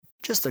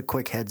Just a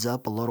quick heads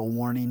up, a little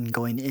warning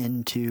going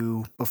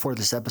into before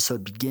this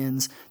episode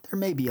begins. There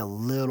may be a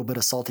little bit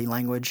of salty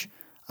language,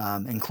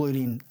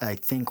 including, I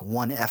think,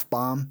 one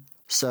F-bomb.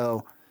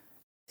 So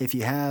if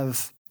you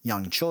have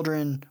young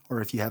children,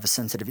 or if you have a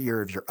sensitive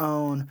ear of your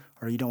own,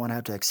 or you don't want to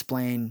have to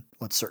explain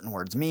what certain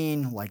words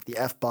mean, like the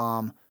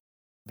F-bomb,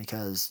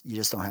 because you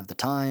just don't have the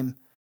time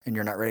and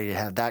you're not ready to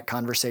have that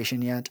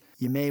conversation yet,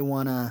 you may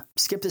want to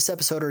skip this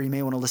episode, or you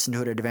may want to listen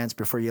to it in advance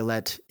before you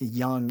let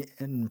young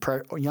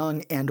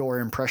and or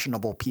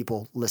impressionable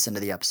people listen to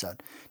the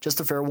episode.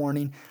 Just a fair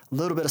warning, a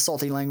little bit of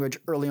salty language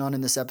early on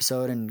in this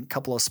episode and a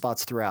couple of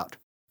spots throughout.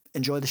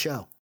 Enjoy the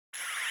show.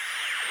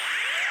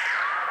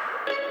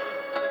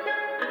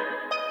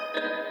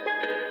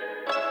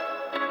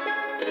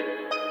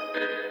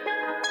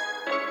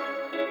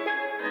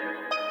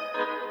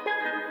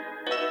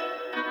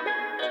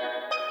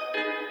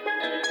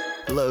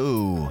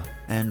 Hello,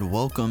 and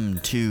welcome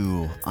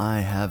to I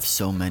Have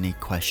So Many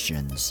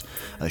Questions,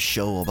 a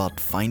show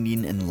about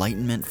finding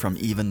enlightenment from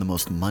even the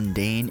most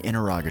mundane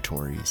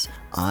interrogatories.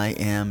 I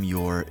am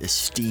your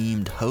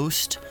esteemed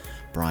host,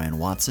 Brian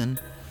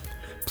Watson.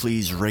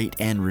 Please rate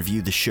and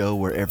review the show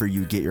wherever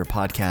you get your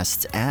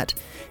podcasts at.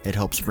 It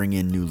helps bring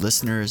in new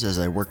listeners as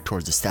I work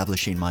towards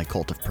establishing my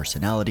cult of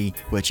personality,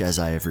 which, as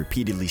I have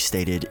repeatedly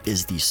stated,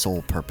 is the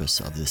sole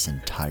purpose of this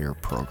entire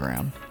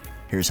program.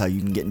 Here's how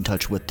you can get in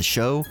touch with the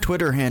show.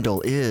 Twitter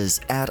handle is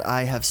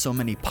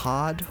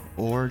 @IHaveSoManyPod,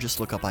 or just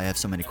look up I Have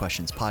So Many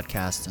Questions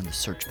Podcast in the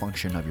search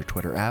function of your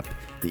Twitter app.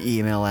 The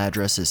email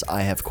address is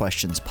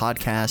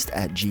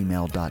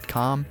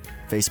ihavequestionspodcast@gmail.com,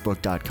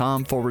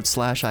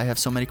 facebook.com/I Have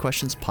So Many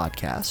Questions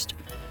Podcast.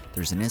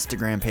 There's an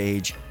Instagram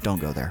page. Don't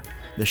go there.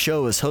 The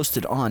show is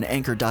hosted on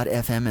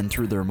Anchor.fm and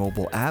through their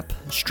mobile app,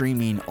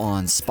 streaming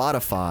on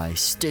Spotify,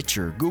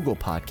 Stitcher, Google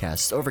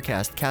Podcasts,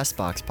 Overcast,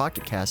 CastBox,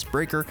 Pocket Cast,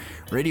 Breaker,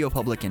 Radio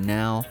Public, and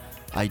now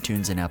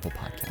iTunes and Apple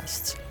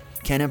Podcasts.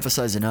 Can't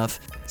emphasize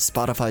enough,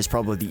 Spotify is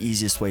probably the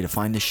easiest way to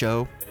find the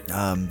show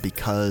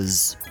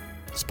because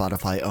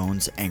Spotify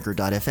owns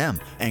Anchor.fm.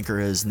 Anchor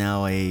is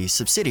now a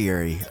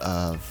subsidiary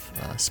of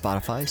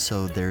Spotify,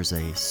 so there's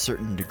a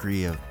certain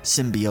degree of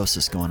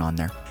symbiosis going on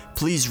there.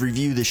 Please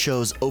review the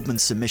show's open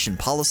submission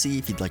policy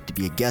if you'd like to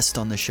be a guest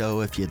on the show,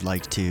 if you'd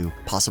like to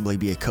possibly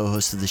be a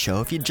co-host of the show,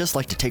 if you'd just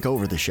like to take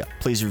over the show.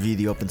 Please review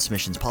the open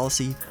submissions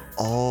policy.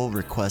 All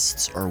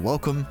requests are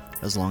welcome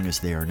as long as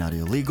they are not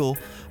illegal,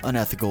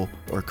 unethical,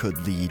 or could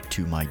lead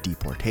to my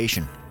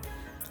deportation.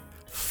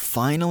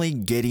 Finally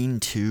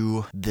getting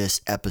to this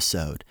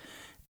episode,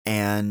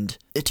 and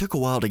it took a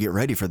while to get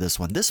ready for this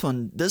one. This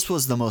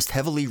was the most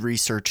heavily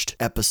researched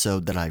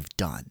episode that I've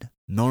done.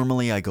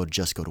 Normally I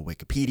just go to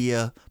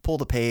Wikipedia,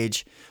 pull a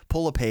page,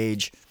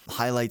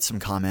 highlight some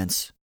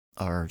comments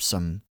or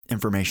some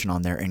information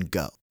on there and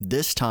go.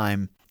 This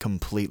time,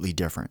 completely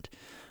different.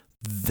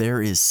 There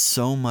is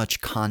so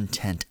much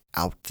content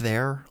out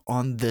there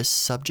on this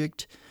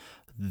subject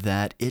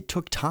that it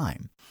took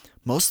time.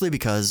 Mostly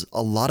because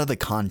a lot of the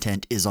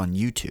content is on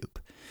YouTube.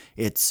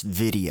 It's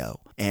video,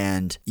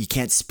 and you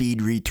can't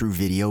speed read through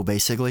video,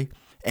 basically.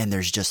 And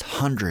there's just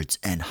hundreds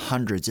and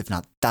hundreds, if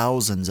not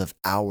thousands of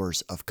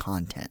hours of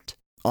content,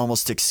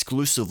 almost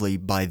exclusively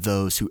by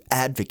those who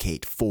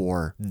advocate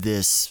for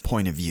this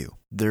point of view.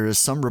 There is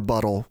some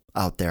rebuttal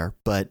out there,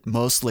 but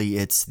mostly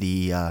it's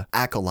the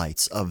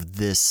acolytes of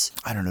this,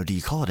 I don't know, do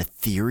you call it a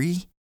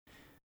theory?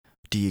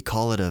 Do you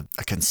call it a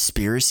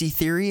conspiracy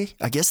theory?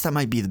 I guess that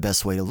might be the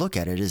best way to look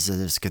at it, is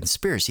a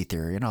conspiracy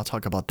theory, and I'll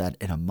talk about that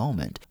in a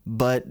moment.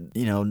 But,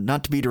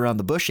 not to beat around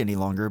the bush any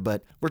longer,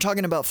 but we're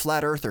talking about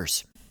flat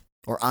earthers,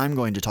 or I'm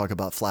going to talk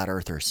about flat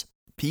earthers.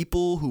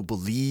 People who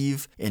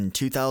believe in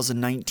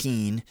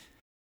 2019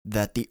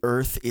 that the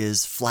earth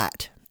is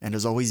flat and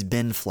has always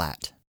been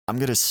flat. I'm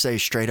going to say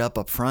straight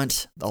up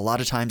front, a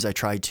lot of times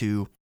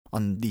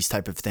on these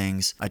type of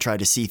things, I try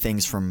to see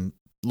things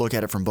look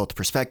at it from both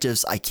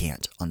perspectives. I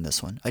can't on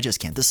this one. I just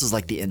can't. This is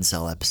like the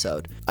incel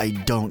episode. I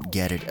don't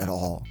get it at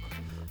all.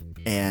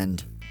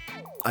 And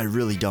I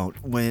really don't.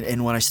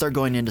 When I start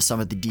going into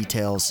some of the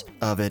details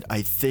of it,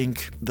 I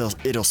think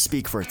it'll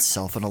speak for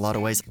itself in a lot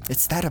of ways.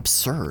 It's that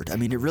absurd. I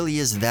mean, it really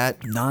is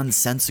that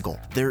nonsensical.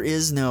 There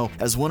is no,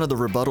 as one of the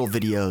rebuttal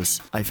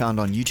videos I found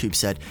on YouTube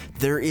said,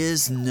 there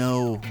is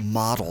no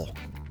model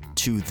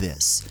to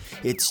this.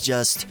 It's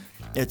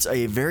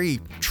a very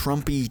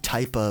Trumpy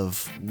type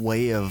of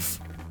way of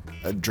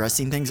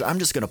addressing things. I'm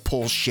just going to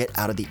pull shit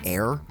out of the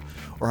air,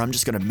 or I'm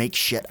just going to make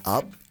shit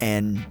up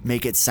and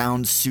make it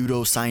sound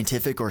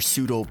pseudo-scientific or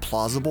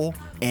pseudo-plausible,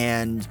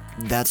 and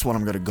that's what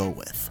I'm going to go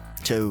with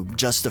to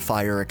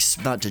justify, or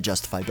not to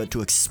justify, but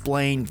to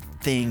explain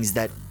things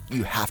that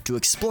you have to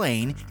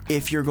explain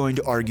if you're going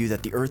to argue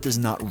that the earth is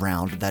not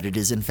round, that it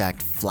is in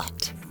fact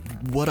flat.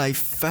 What I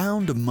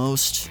found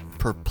most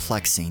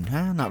perplexing,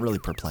 not really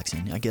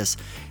perplexing, I guess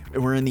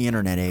we're in the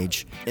internet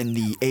age, in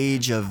the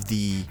age of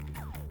the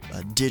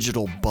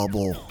digital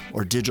bubble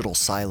or digital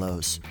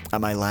silos.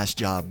 At my last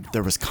job,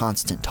 there was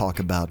constant talk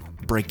about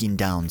breaking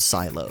down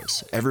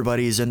silos.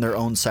 Everybody's in their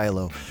own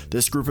silo.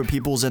 This group of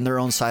people's in their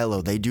own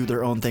silo. They do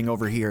their own thing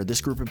over here.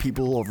 This group of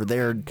people over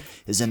there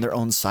is in their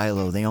own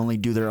silo. They only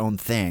do their own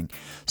thing.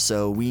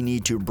 So we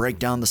need to break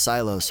down the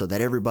silo so that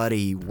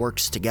everybody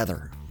works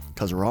together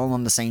because we're all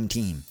on the same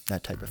team,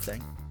 that type of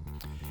thing.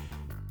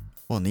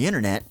 Well, on the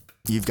internet,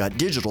 you've got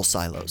digital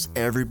silos.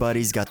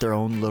 Everybody's got their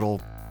own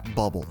little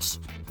bubbles.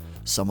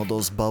 Some of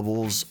those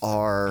bubbles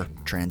are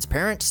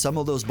transparent. Some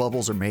of those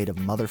bubbles are made of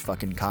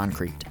motherfucking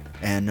concrete.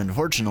 And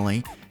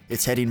unfortunately,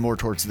 it's heading more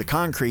towards the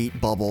concrete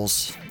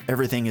bubbles.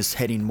 Everything is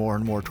heading more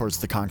and more towards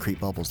the concrete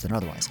bubbles than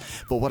otherwise.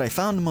 But what I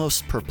found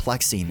most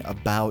perplexing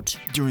about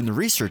doing the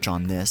research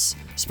on this,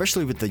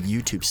 especially with the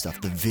YouTube stuff,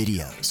 the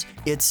videos,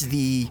 it's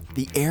the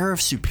air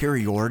of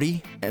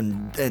superiority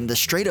and the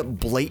straight up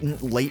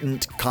blatant,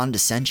 latent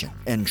condescension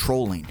and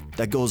trolling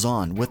that goes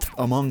on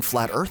among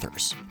flat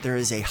earthers. There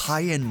is a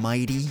high and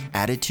mighty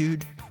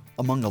attitude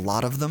among a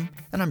lot of them,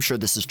 and I'm sure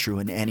this is true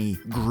in any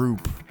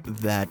group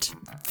that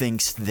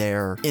thinks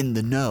they're in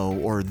the know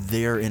or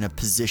they're in a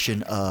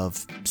position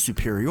of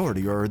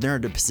superiority or they're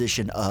in a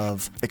position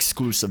of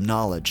exclusive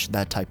knowledge,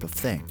 that type of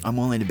thing. I'm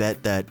willing to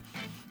bet that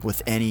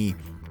with any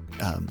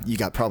you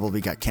probably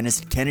got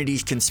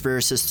Kennedy's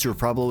conspiracists who are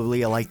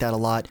probably like that a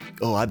lot.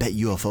 Oh, I bet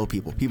UFO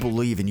people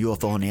believe in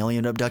UFO and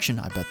alien abduction.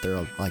 I bet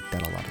they're like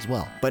that a lot as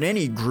well. But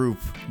any group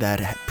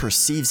that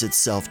perceives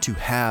itself to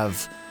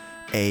have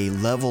a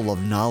level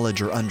of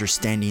knowledge or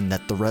understanding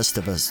that the rest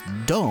of us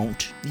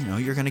don't,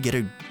 you're going to get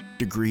a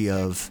degree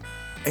of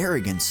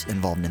arrogance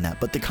involved in that.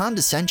 But the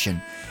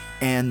condescension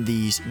and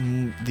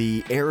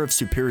the air of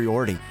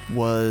superiority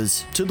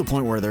was to the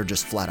point where they're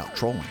just flat out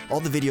trolling. All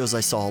the videos I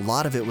saw, a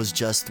lot of it was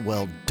just,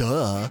 well,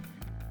 duh,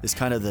 is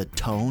kind of the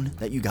tone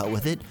that you got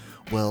with it.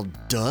 Well,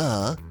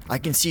 duh. I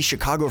can see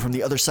Chicago from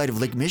the other side of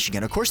Lake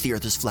Michigan. Of course the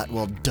earth is flat.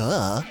 Well,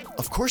 duh.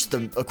 Of course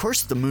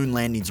the moon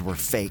landings were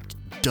faked.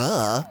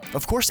 Duh.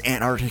 Of course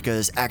Antarctica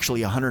is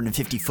actually a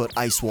 150-foot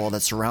ice wall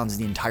that surrounds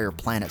the entire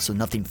planet so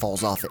nothing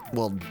falls off it.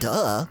 Well,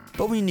 duh.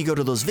 But when you go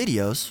to those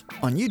videos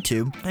on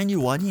YouTube, and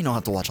you don't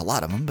have to watch a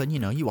lot of them, but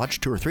you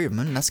watch 2 or 3 of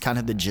them, and that's kind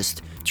of the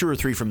gist. 2 or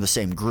 3 from the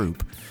same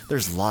group.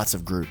 There's lots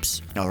of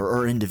groups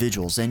or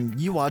individuals, and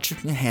you watch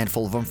a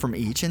handful of them from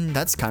each, and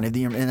that's kind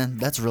of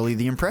that's really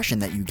the impression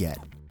that you get.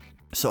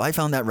 So I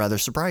found that rather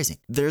surprising.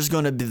 There's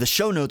going to be the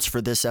show notes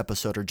for this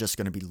episode are just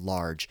going to be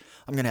large.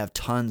 I'm going to have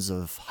tons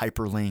of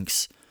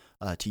hyperlinks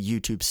to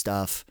YouTube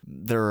stuff.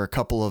 There are a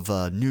couple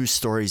of news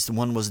stories.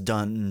 One was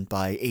done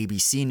by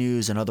ABC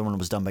News. Another one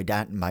was done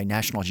by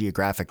National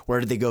Geographic. Where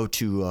did they go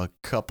to a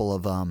couple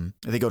of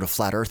they go to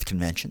flat Earth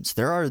conventions.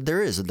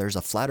 There's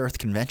a flat Earth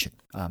convention.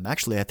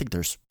 Actually, I think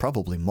there's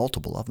probably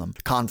multiple of them.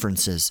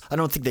 Conferences. I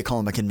don't think they call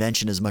them a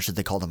convention as much as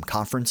they call them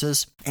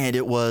conferences. And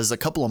it was a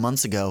couple of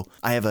months ago.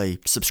 I have a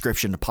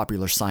subscription to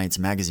Popular Science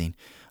magazine.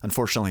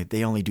 Unfortunately,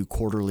 they only do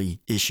quarterly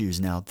issues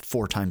now,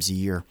 4 times a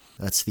year.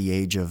 That's the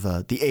age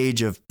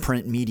of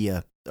print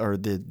media, or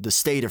the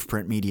state of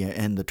print media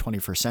in the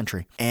 21st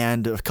century.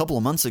 And a few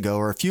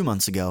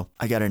months ago,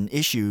 I got an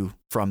issue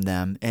from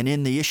them, and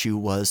in the issue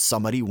was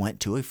somebody went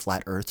to a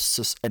flat Earth,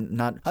 I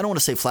don't want to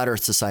say flat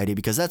Earth society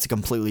because that's a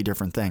completely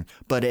different thing,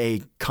 but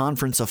a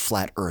conference of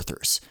flat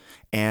earthers.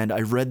 And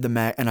I read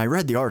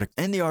the article,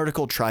 and the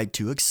article tried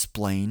to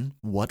explain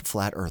what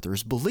flat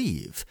earthers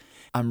believe.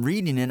 I'm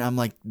reading it, I'm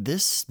like,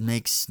 this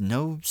makes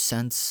no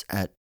sense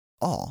at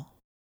all.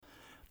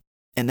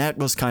 And that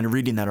was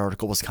reading that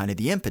article was kind of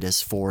the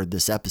impetus for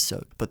this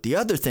episode. But the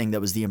other thing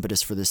that was the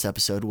impetus for this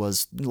episode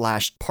was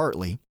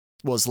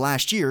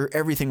last year,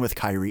 everything with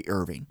Kyrie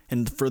Irving.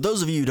 And for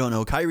those of you who don't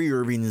know, Kyrie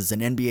Irving is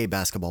an NBA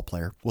basketball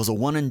player, was a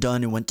one and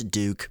done who went to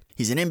Duke.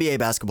 He's an NBA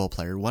basketball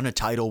player, won a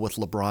title with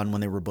LeBron when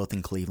they were both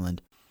in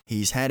Cleveland.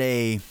 He's had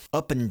a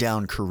up and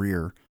down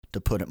career, to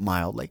put it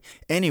mildly.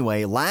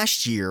 Anyway,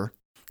 last year,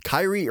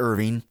 Kyrie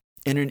Irving,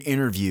 in an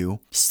interview,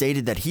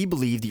 stated that he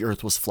believed the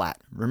earth was flat.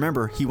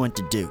 Remember, he went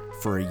to Duke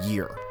for a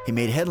year. He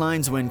made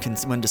headlines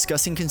when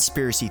discussing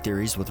conspiracy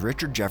theories with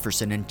Richard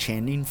Jefferson and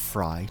Channing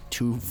Frye,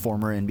 2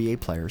 former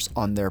NBA players,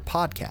 on their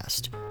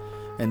podcast,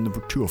 and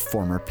 2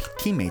 former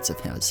teammates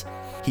of his.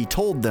 He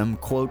told them,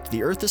 quote,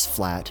 "The earth is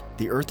flat.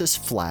 The earth is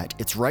flat.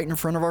 It's right in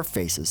front of our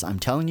faces. I'm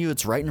telling you,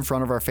 it's right in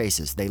front of our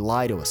faces. They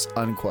lie to us,"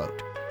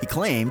 unquote. He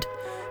claimed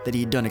that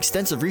he had done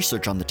extensive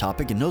research on the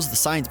topic and knows the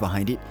science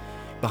behind it,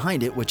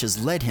 which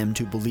has led him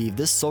to believe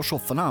this social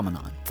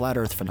flat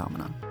earth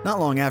phenomenon. Not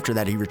long after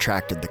that, he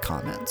retracted the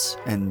comments,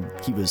 and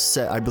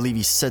I believe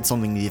he said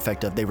something to the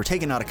effect of they were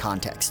taken out of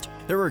context.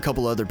 There were a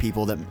couple other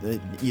people that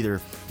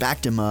either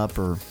backed him up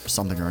or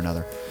something or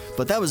another,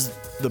 but that was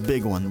the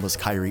big one, was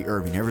Kyrie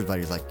Irving.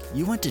 Everybody's like,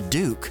 you went to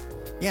Duke?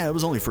 Yeah, it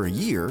was only for a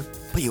year,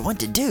 but you went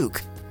to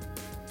Duke,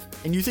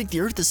 and you think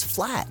the earth is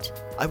flat.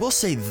 I will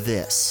say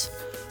this.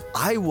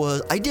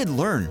 I did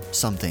learn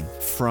something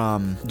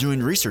from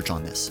doing research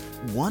on this.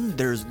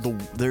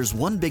 There's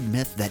one big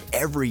myth that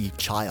every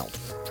child,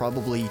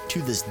 probably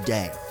to this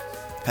day,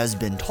 has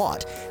been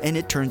taught, and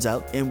it turns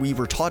out, and we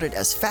were taught it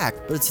as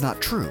fact, but it's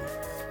not true.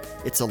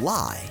 It's a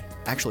lie.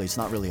 Actually, it's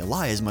not really a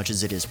lie as much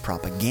as it is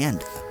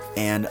propaganda.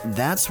 And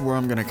that's where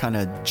I'm going to kind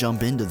of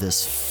jump into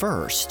this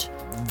first.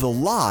 The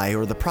lie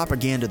or the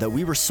propaganda that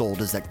we were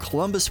sold is that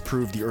Columbus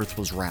proved the Earth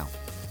was round.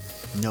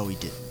 No, he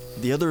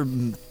didn't. The other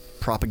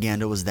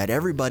propaganda was that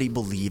everybody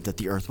believed that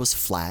the Earth was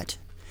flat,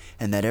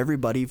 and that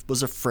everybody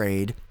was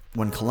afraid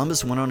when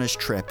Columbus went on his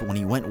trip, when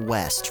he went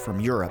west from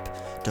Europe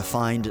to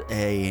find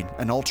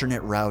an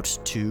alternate route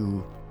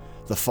to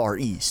the Far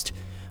East.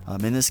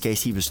 In this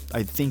case,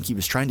 I think he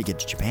was trying to get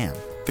to Japan.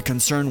 The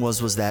concern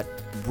was that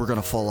we're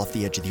going to fall off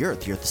the edge of the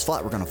Earth. The Earth is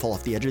flat. We're going to fall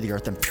off the edge of the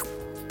Earth and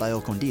vaya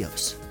con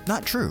Dios.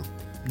 Not true.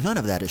 None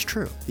of that is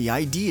true. The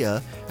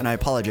idea, and I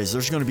apologize,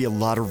 there's going to be a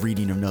lot of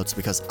reading of notes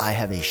because I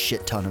have a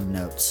shit ton of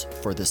notes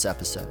for this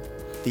episode.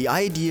 The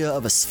idea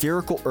of a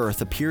spherical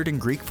Earth appeared in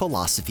Greek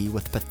philosophy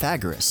with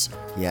Pythagoras,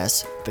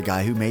 yes, the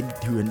guy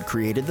who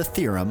created the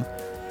theorem,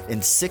 in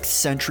 6th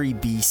century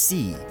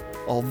BC.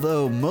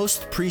 Although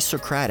most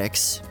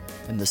pre-Socratics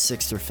in the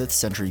 6th or 5th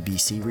century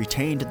BC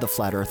retained the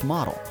flat Earth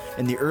model.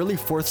 In the early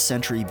 4th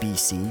century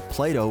BC,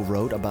 Plato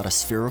wrote about a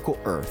spherical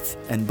Earth,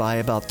 and by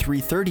about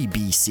 330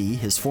 BC,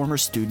 his former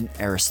student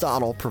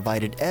Aristotle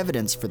provided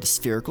evidence for the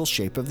spherical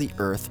shape of the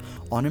Earth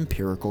on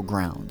empirical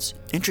grounds.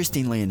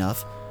 Interestingly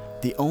enough,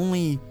 the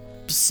only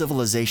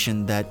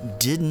civilization that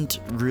didn't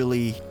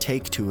really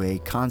take to a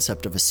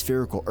concept of a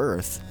spherical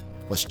Earth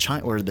was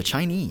the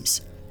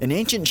Chinese. In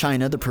ancient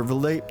China, the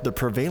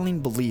prevailing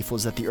belief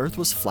was that the Earth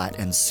was flat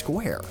and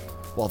square,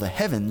 while the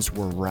heavens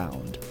were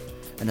round,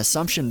 an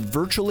assumption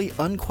virtually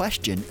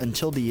unquestioned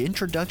until the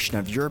introduction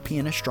of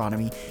European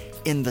astronomy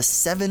in the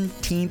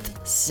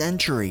 17th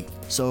century.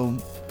 So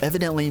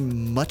evidently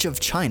much of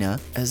China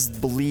has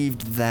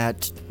believed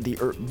that the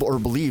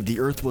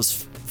Earth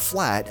was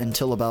flat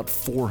until about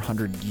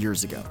 400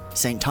 years ago.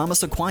 St.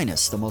 Thomas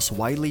Aquinas, the most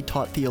widely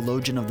taught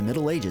theologian of the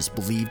Middle Ages,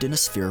 believed in a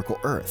spherical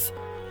Earth.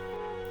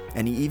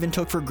 And he even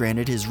took for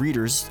granted his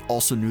readers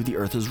also knew the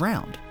Earth was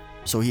round.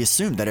 So he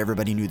assumed that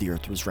everybody knew the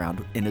Earth was round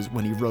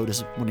when he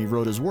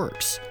wrote his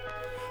works.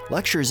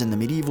 Lectures in the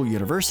medieval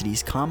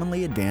universities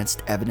commonly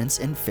advanced evidence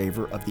in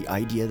favor of the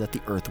idea that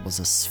the Earth was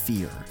a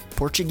sphere.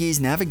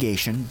 Portuguese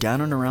navigation down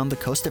and around the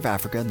coast of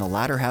Africa in the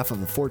latter half of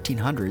the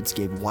 1400s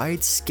gave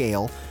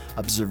wide-scale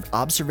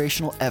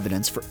observational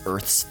evidence for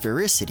Earth's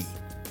sphericity.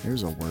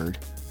 There's a word.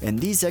 In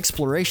these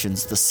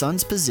explorations, the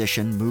sun's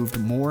position moved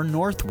more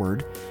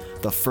northward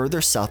the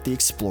further south the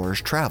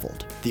explorers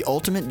traveled. The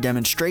ultimate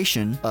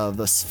demonstration of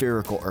the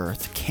spherical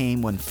Earth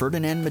came when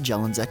Ferdinand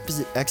Magellan's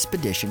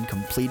expedition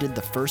completed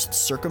the first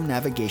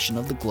circumnavigation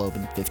of the globe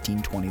in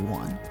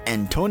 1521.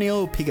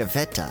 Antonio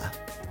Pigafetta,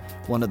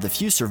 one of the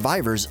few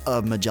survivors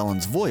of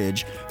Magellan's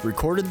voyage,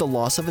 recorded the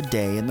loss of a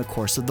day in the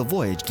course of the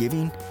voyage,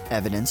 giving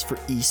evidence for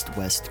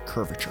east-west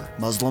curvature.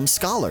 Muslim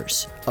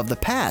scholars of the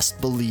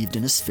past believed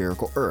in a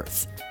spherical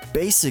Earth.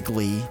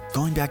 Basically,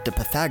 going back to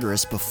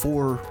Pythagoras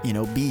before,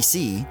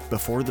 BC,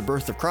 before the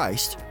birth of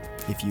Christ,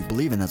 if you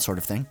believe in that sort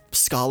of thing,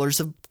 scholars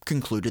have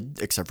concluded,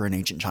 except for in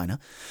ancient China,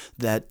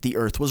 that the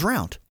Earth was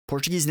round.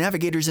 Portuguese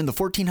navigators in the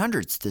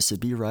 1400s, this would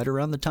be right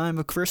around the time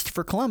of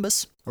Christopher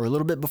Columbus, or a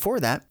little bit before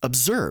that,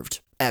 observed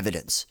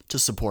evidence to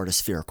support a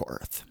spherical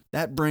Earth.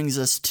 That brings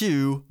us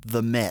to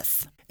the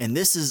myth. And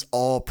this is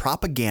all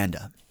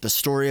propaganda. The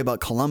story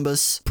about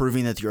Columbus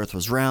proving that the Earth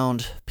was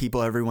round,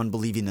 everyone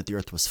believing that the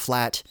Earth was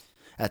flat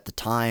at the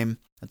time,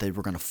 that they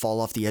were going to fall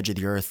off the edge of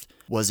the Earth,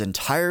 was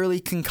entirely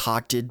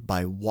concocted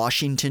by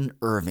Washington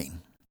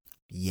Irving.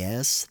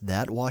 Yes,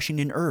 that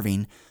Washington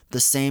Irving, the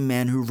same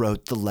man who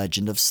wrote The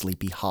Legend of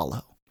Sleepy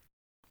Hollow.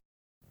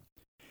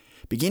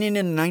 Beginning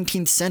in the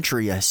 19th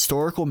century, a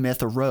historical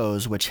myth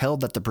arose which held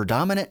that the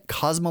predominant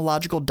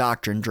cosmological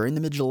doctrine during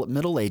the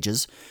Middle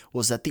Ages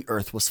was that the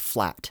Earth was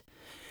flat.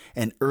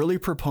 An early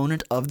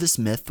proponent of this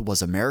myth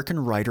was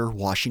American writer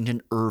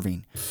Washington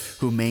Irving,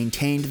 who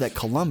maintained that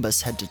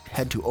Columbus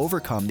had to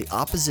overcome the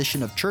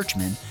opposition of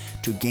churchmen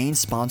to gain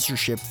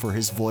sponsorship for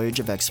his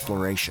voyage of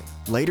exploration.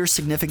 Later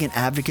significant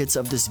advocates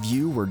of this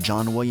view were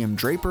John William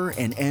Draper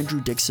and Andrew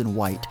Dickson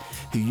White,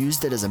 who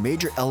used it as a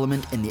major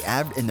element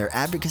in their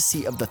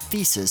advocacy of the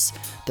thesis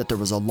that there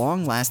was a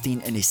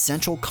long-lasting and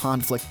essential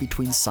conflict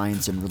between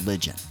science and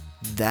religion.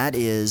 That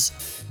is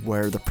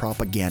where the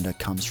propaganda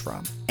comes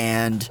from.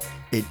 And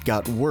it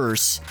got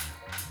worse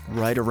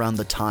right around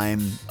the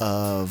time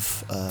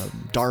of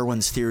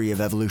Darwin's theory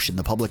of evolution,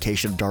 the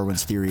publication of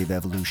Darwin's theory of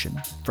evolution.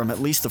 From at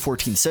least the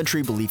 14th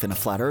century, belief in a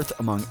flat Earth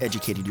among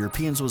educated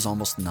Europeans was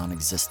almost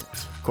non-existent.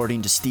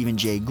 According to Stephen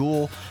Jay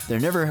Gould, there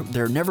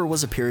never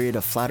was a period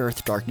of flat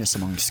Earth darkness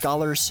among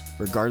scholars,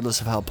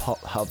 regardless of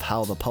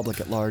how the public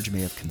at large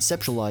may have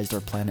conceptualized our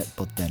planet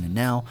both then and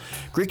now.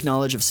 Greek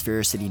knowledge of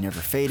sphericity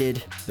never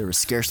faded. There was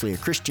scarcely a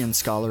Christian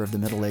scholar of the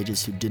Middle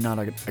Ages who did not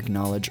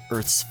acknowledge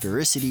Earth's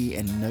sphericity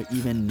and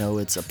even know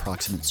its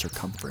approximate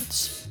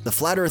circumference. The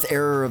flat Earth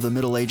era of the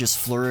Middle Ages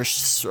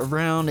flourished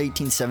around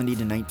 1870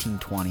 to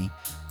 1920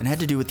 and had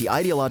to do with the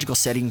ideological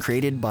setting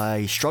created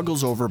by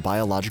struggles over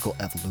biological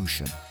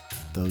evolution.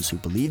 Those who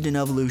believed in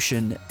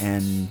evolution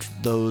and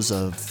those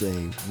of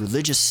the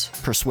religious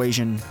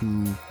persuasion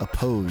who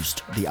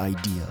opposed the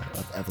idea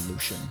of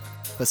evolution.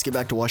 Let's get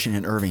back to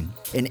Washington Irving.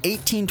 In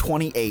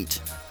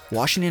 1828,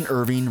 Washington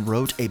Irving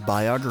wrote a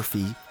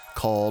biography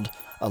called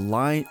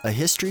A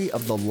History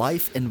of the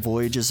Life and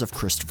Voyages of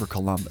Christopher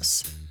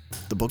Columbus.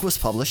 The book was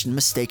published and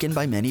mistaken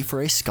by many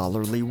for a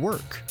scholarly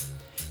work.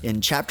 In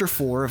Chapter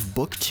 4 of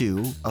Book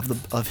 2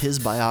 of his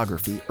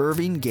biography,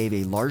 Irving gave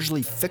a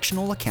largely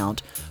fictional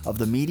account of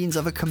the meetings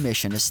of a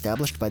commission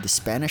established by the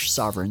Spanish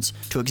sovereigns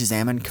to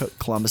examine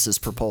Columbus's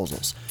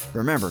proposals.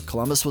 Remember,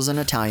 Columbus was an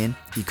Italian.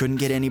 He couldn't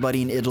get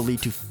anybody in Italy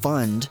to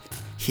fund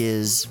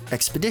his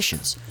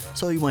expeditions,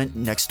 so he went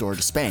next door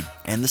to Spain,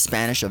 and the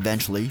Spanish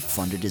eventually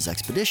funded his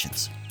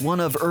expeditions.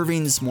 One of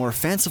Irving's more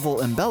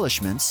fanciful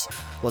embellishments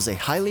was a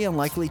highly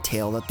unlikely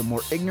tale that the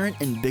more ignorant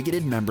and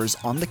bigoted members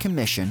on the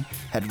commission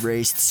had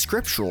raised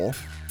scriptural,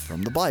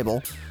 from the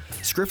Bible,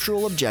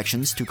 scriptural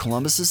objections to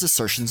Columbus's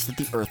assertions that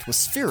the earth was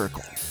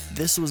spherical.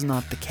 This was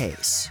not the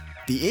case.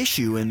 The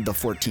issue in the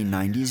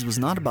 1490s was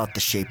not about the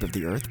shape of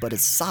the Earth, but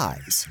its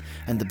size,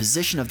 and the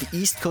position of the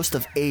east coast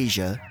of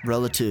Asia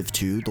relative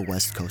to the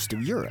west coast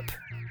of Europe.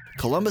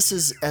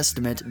 Columbus's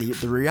estimate,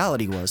 the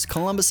reality was,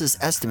 Columbus's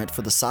estimate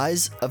for the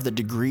size of the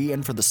degree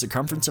and for the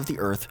circumference of the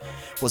Earth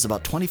was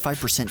about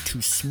 25%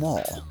 too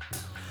small.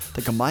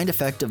 The combined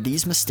effect of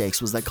these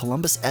mistakes was that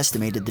Columbus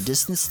estimated the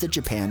distance to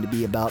Japan to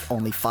be about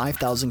only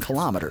 5,000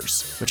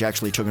 kilometers, which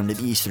actually took him to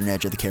the eastern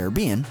edge of the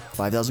Caribbean.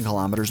 5,000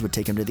 kilometers would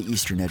take him to the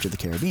eastern edge of the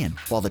Caribbean,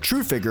 while the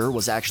true figure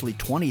was actually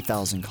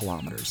 20,000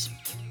 kilometers.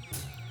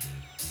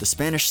 The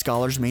Spanish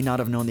scholars may not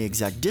have known the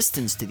exact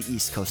distance to the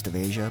east coast of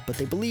Asia, but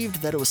they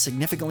believed that it was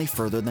significantly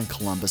further than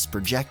Columbus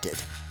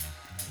projected.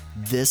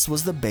 This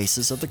was the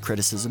basis of the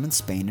criticism in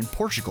Spain and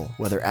Portugal,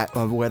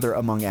 whether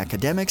among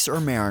academics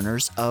or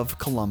mariners, of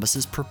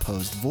Columbus's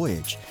proposed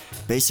voyage.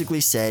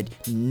 Basically said,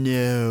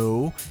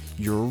 no,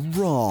 you're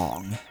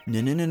wrong.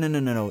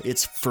 No,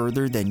 it's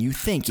further than you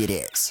think it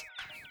is.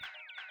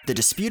 The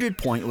disputed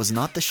point was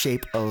not the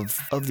shape of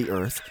the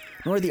Earth,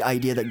 nor the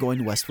idea that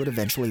going west would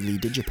eventually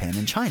lead to Japan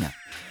and China,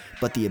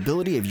 but the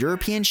ability of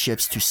European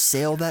ships to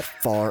sail that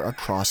far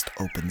across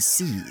open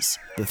seas.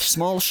 The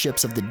small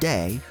ships of the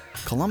day,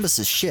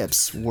 Columbus's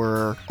ships,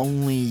 were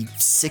only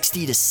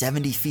 60 to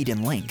 70 feet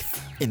in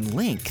length,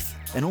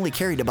 and only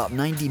carried about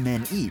 90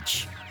 men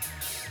each.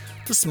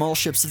 The small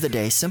ships of the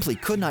day simply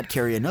could not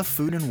carry enough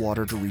food and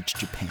water to reach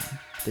Japan.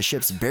 The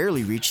ships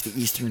barely reached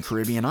the eastern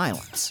Caribbean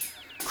islands.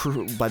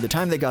 By the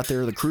time they got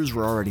there, the crews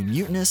were already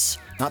mutinous,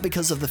 not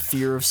because of the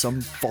fear of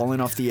some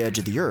falling off the edge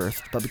of the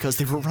earth, but because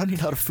they were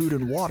running out of food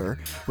and water,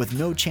 with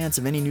no chance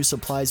of any new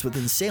supplies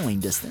within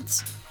sailing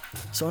distance.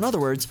 So in other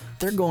words,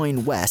 they're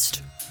going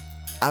west,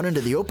 out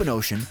into the open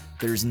ocean.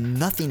 There's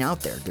nothing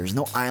out there. There's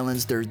no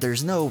islands,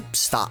 there's no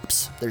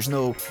stops, there's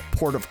no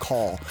port of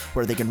call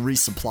where they can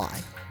resupply.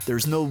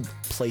 There's no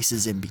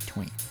places in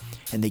between.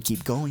 And they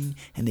keep going,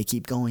 and they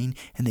keep going,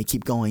 and they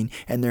keep going,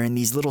 and they're in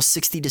these little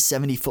 60 to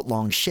 70 foot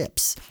long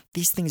ships.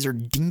 These things are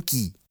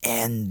dinky,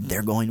 and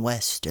they're going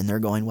west, and they're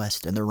going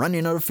west, and they're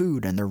running out of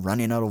food, and they're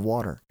running out of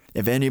water.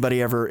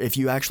 If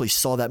you actually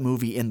saw that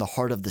movie In the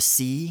Heart of the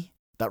Sea,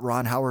 that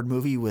Ron Howard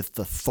movie with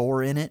the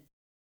Thor in it,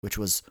 which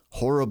was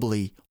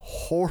horribly,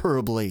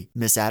 horribly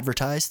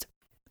misadvertised.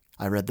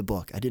 I read the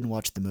book. I didn't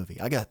watch the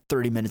movie. I got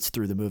 30 minutes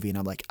through the movie, and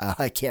I'm like,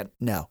 I can't,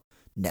 no.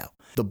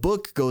 The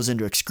book goes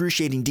into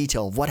excruciating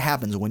detail of what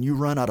happens when you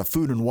run out of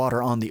food and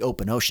water on the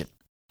open ocean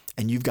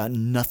and you've got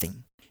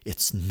nothing.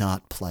 It's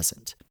not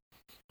pleasant.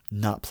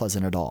 Not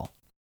pleasant at all.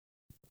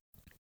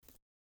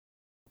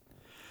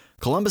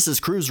 Columbus's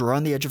crews were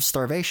on the edge of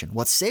starvation.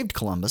 What saved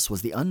Columbus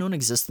was the unknown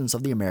existence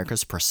of the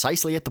Americas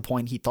precisely at the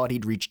point he thought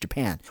he'd reached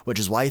Japan, which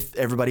is why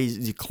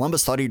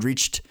Columbus thought he'd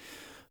reached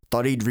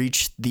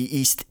the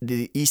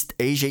East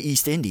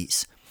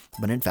Indies,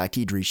 but in fact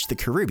he'd reached the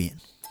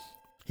Caribbean.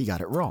 He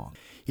got it wrong.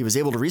 He was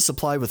able to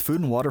resupply with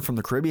food and water from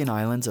the Caribbean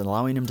islands,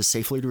 allowing him to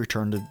safely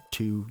return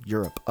to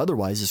Europe.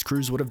 Otherwise, his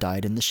crews would have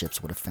died and the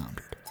ships would have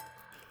foundered.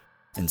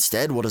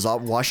 Instead, what does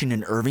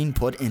Washington Irving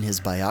put in his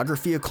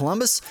biography of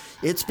Columbus?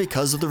 It's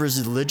because of the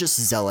religious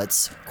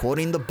zealots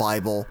quoting the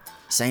Bible,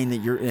 saying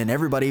that and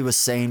everybody was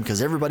saying,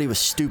 because everybody was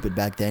stupid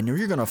back then,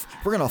 we're gonna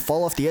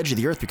fall off the edge of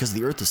the earth because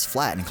the earth is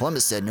flat. And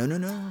Columbus said,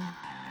 no,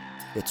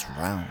 it's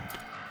round.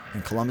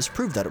 And Columbus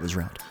proved that it was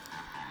round.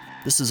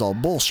 This is all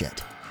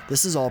bullshit.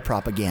 This is all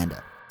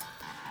propaganda.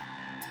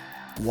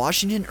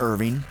 Washington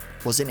Irving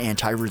was an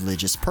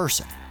anti-religious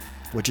person,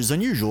 which is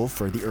unusual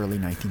for the early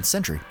 19th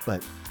century,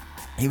 but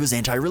he was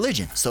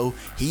anti-religion, so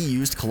he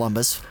used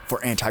Columbus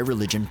for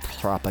anti-religion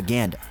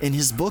propaganda. In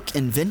his book,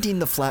 Inventing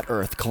the Flat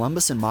Earth,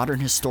 Columbus and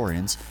Modern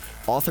Historians,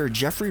 author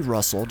Jeffrey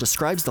Russell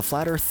describes the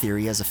flat earth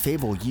theory as a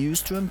fable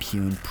used to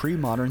impugn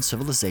pre-modern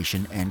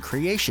civilization and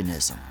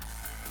creationism.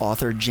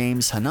 Author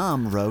James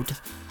Hannam wrote,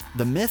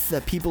 "The myth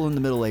that people in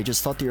the Middle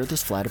Ages thought the earth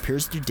was flat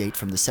appears to date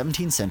from the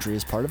 17th century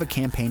as part of a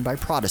campaign by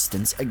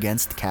Protestants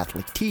against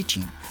Catholic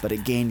teaching, but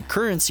it gained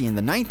currency in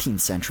the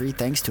 19th century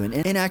thanks to an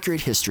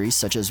inaccurate history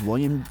such as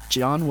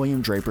John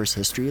William Draper's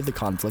History of the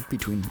Conflict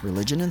Between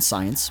Religion and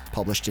Science,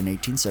 published in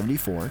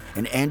 1874,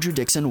 and Andrew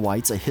Dixon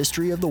White's A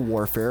History of the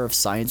Warfare of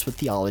Science with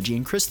Theology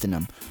and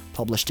Christendom,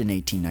 published in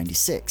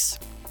 1896.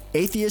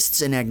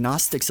 Atheists and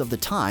agnostics of the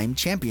time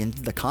championed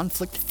the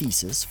conflict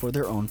thesis for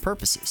their own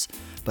purposes,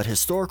 but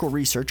historical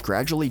research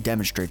gradually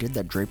demonstrated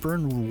that Draper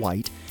and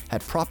White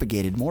had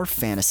propagated more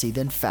fantasy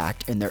than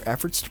fact in their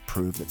efforts to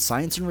prove that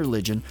science and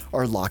religion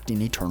are locked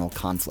in eternal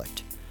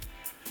conflict.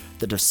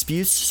 The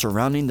disputes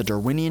surrounding the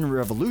Darwinian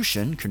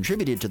revolution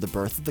contributed to the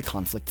birth of the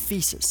conflict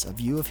thesis, a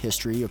view of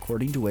history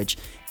according to which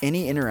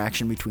any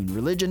interaction between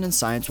religion and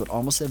science would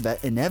almost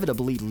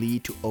inevitably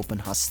lead to open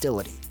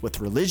hostility, with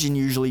religion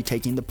usually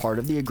taking the part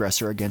of the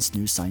aggressor against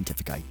new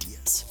scientific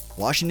ideas.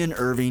 Washington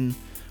Irving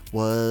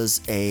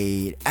was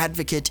an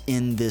advocate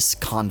in this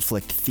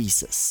conflict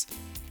thesis.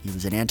 He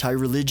was an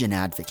anti-religion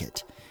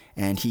advocate,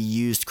 and he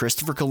used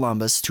Christopher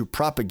Columbus to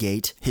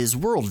propagate his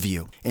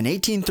worldview. In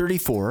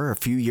 1834, a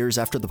few years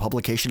after the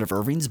publication of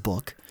Irving's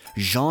book,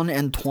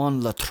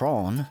 Jean-Antoine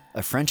Latran,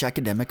 a French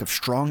academic of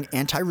strong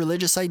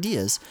anti-religious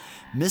ideas,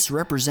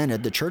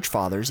 misrepresented the Church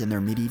Fathers and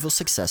their medieval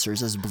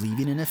successors as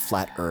believing in a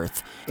flat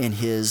earth in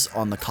his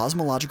On the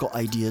Cosmological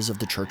Ideas of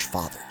the Church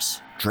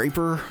Fathers.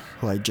 Draper,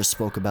 who I just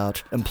spoke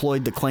about,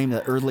 employed the claim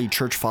that early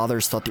Church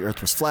Fathers thought the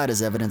earth was flat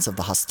as evidence of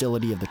the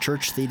hostility of the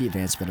Church to the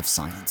advancement of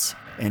science.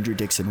 Andrew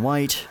Dickson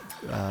White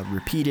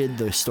repeated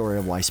the story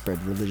of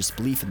widespread religious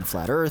belief in the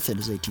flat earth in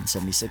his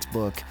 1876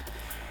 book,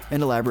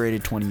 and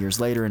elaborated 20 years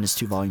later in his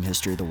 2-volume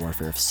History of the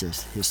Warfare of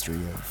History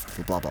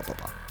of blah blah blah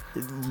blah.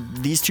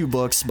 These 2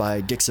 books by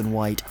Dickson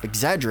White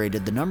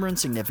exaggerated the number and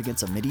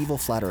significance of medieval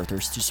flat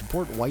earthers to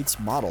support White's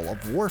model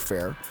of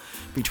warfare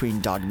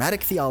between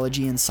dogmatic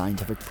theology and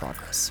scientific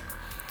progress.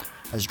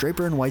 As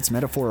Draper and White's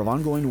metaphor of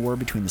ongoing war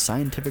between the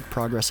scientific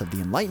progress of the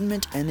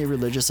Enlightenment and the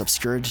religious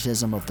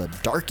obscurantism of the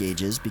Dark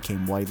Ages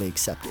became widely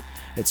accepted,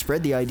 it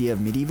spread the idea of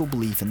medieval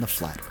belief in the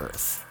flat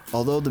earth.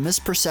 Although the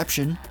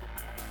misconception,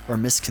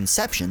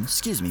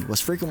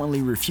 was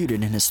frequently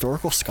refuted in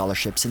historical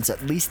scholarship since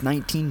at least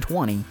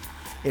 1920,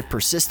 it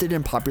persisted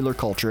in popular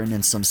culture and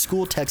in some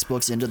school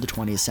textbooks into the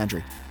 20th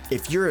century.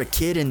 If you're a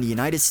kid in the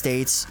United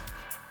States,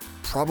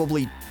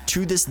 probably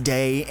to this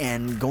day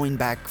and going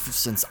back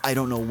since I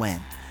don't know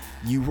when,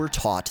 you were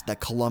taught that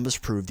Columbus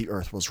proved the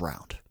earth was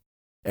round.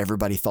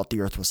 Everybody thought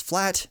the earth was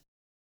flat.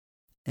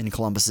 In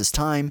Columbus's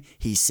time,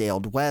 he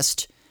sailed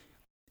west.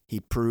 He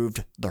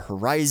proved the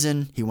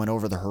horizon. He went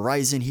over the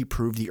horizon. He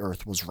proved the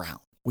earth was round.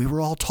 We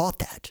were all taught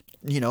that.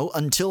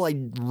 Until I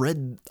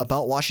read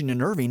about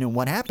Washington Irving and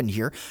what happened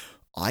here,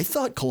 I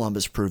thought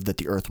Columbus proved that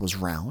the earth was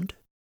round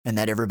and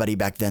that everybody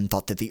back then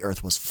thought that the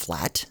earth was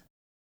flat.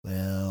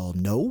 Well,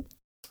 no.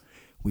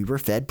 We were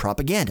fed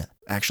propaganda.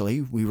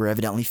 Actually, we were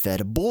evidently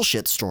fed a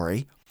bullshit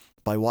story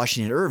by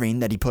Washington Irving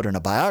that he put in a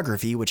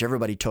biography, which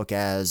everybody took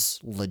as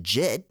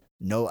legit.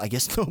 No, I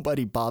guess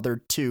nobody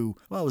bothered to.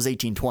 Well, it was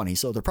 1820,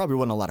 so there probably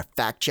wasn't a lot of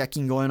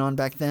fact-checking going on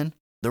back then.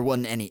 There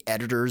wasn't any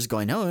editors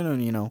going, I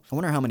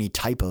wonder how many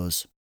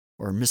typos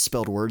or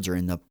misspelled words are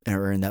in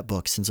that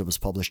book since it was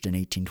published in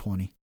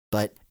 1820.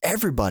 But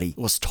everybody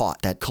was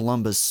taught that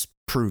Columbus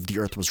proved the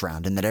earth was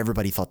round and that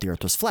everybody thought the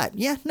earth was flat.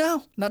 Yeah,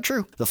 no, not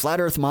true. The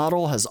flat earth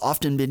model has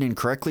often been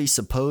incorrectly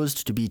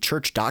supposed to be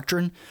church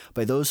doctrine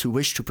by those who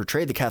wish to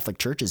portray the Catholic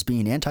Church as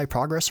being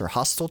anti-progress or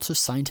hostile to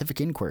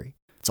scientific inquiry.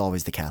 It's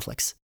always the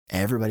Catholics.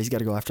 Everybody's got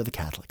to go after the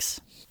Catholics.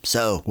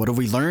 So, what have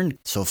we learned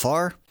so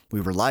far?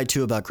 We were lied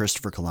to about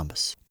Christopher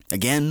Columbus.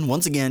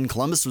 Once again,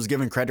 Columbus was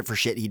given credit for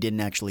shit he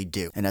didn't actually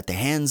do. And at the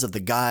hands of the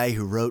guy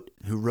who wrote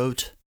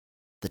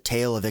The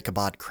Tale of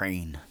Ichabod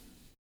Crane,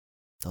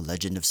 The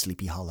Legend of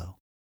Sleepy Hollow.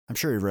 I'm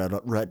sure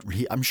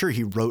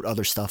he wrote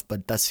other stuff,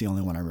 but that's the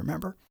only one I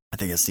remember. I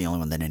think it's the only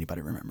one that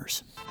anybody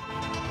remembers.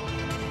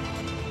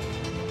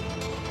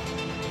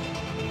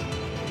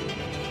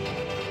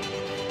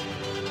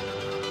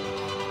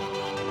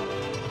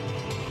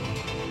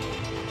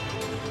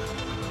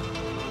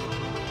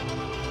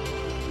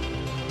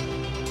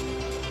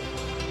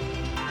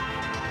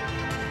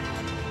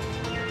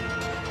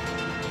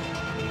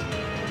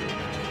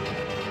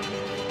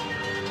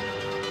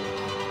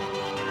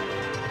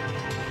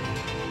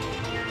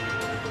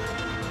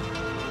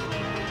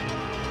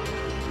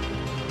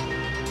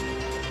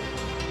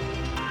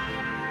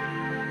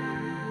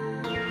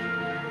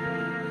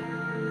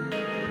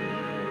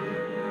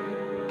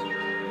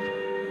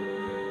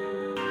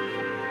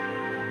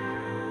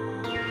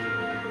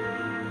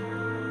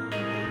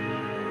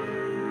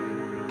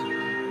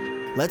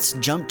 Let's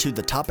jump to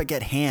the topic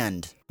at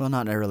hand. Well,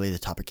 not really the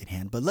topic at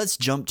hand, but let's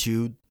jump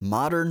to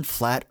modern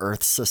flat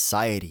earth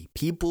society.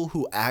 People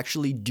who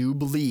actually do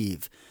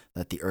believe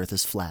that the earth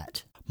is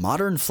flat.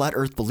 Modern flat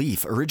earth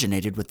belief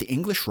originated with the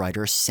English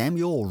writer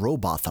Samuel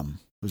Rowbotham,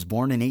 who was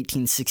born in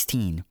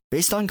 1816.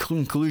 Based on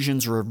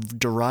conclusions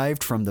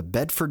derived from the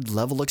Bedford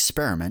Level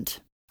Experiment,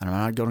 and I'm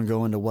not going to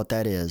go into what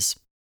that is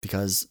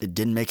because it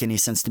didn't make any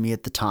sense to me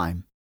at the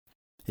time.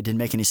 It didn't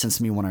make any sense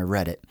to me when I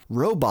read it.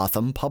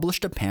 Rowbotham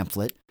published a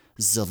pamphlet,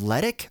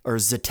 Zetetic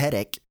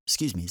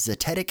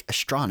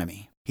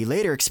Astronomy. He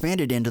later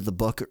expanded into the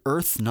book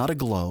Earth Not a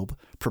Globe,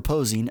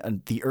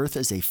 proposing the Earth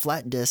as a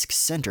flat disk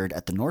centered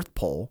at the North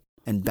Pole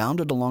and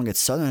bounded along its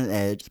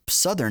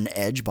southern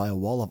edge by a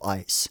wall of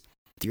ice.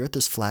 The Earth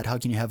is flat. How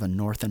can you have a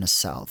north and a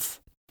south?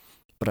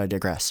 but I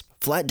digress.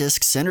 Flat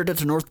disk centered at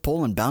the North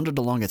Pole and bounded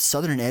along its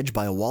southern edge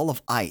by a wall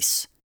of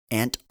ice,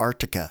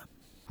 Antarctica.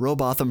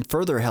 Rowbotham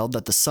further held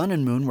that the sun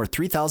and moon were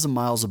 3,000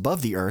 miles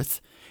above the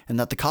Earth, and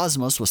that the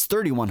cosmos was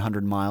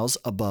 3,100 miles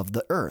above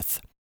the Earth.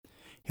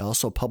 He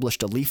also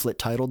published a leaflet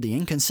titled The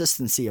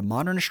Inconsistency of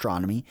Modern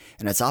Astronomy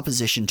and Its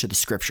Opposition to the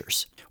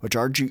Scriptures, which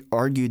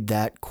argued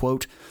that,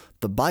 quote,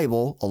 the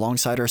Bible,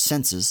 alongside our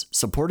senses,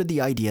 supported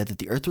the idea that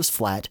the Earth was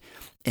flat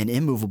and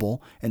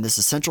immovable, and this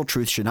essential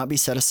truth should not be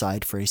set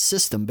aside for a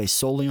system based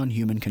solely on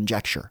human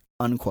conjecture,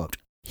 unquote.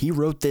 He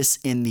wrote this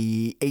in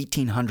the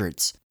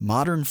 1800s.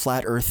 Modern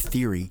flat Earth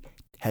theory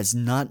has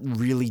not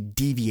really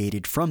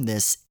deviated from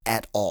this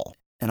at all,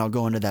 and I'll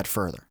go into that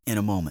further in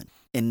a moment.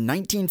 In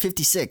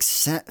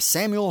 1956,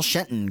 Samuel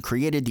Shenton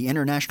created the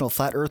International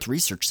Flat Earth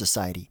Research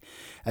Society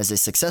as a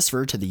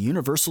successor to the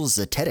Universal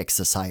Zetetic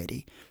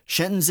Society.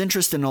 Shenton's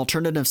interest in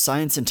alternative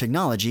science and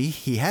technology,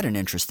 he had an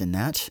interest in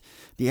that.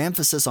 The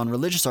emphasis on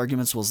religious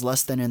arguments was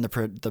less than in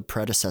the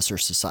predecessor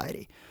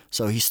society.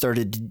 So he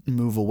started to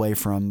move away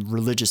from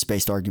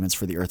religious-based arguments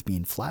for the Earth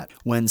being flat.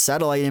 When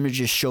satellite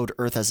images showed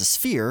Earth as a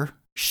sphere,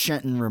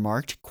 Shenton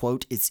remarked,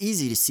 quote, it's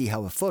easy to see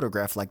how a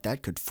photograph like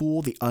that could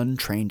fool the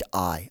untrained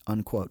eye,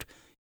 unquote.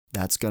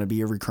 That's going to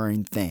be a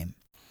recurring theme.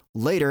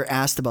 Later,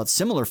 asked about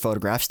similar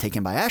photographs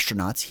taken by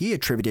astronauts, he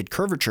attributed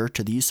curvature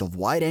to the use of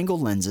wide-angle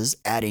lenses,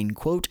 adding,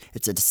 quote,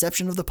 it's a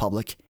deception of the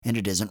public, and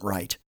it isn't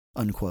right,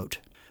 unquote.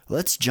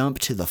 Let's jump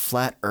to the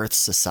Flat Earth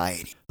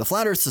Society. The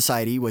Flat Earth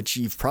Society, which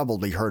you've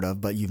probably heard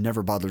of, but you've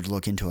never bothered to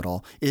look into at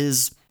all,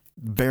 is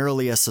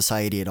barely a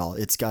society at all.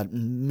 It's got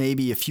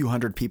maybe a few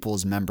hundred people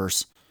as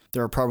members.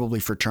 There are probably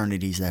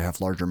fraternities that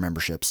have larger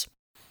memberships.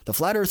 The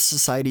Flat Earth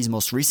Society's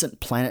most recent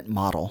planet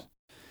model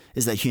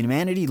is that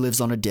humanity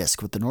lives on a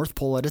disk with the North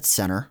Pole at its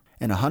center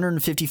and a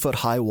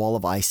 150-foot-high wall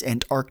of ice,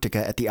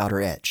 Antarctica, at the outer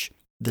edge.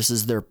 This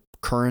is their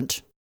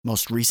current,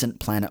 most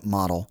recent planet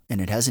model, and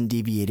it hasn't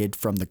deviated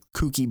from the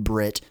kooky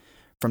Brit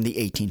from the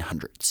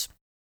 1800s.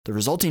 The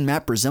resulting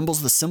map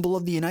resembles the symbol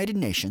of the United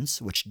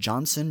Nations, which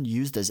Johnson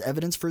used as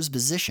evidence for his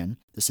position.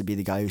 This would be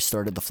the guy who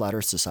started the Flat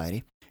Earth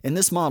Society. In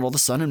this model, the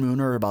sun and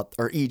moon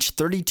are each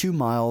 32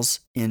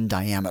 miles in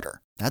diameter.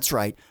 That's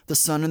right, the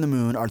sun and the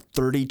moon are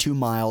 32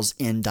 miles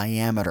in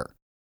diameter.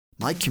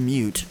 My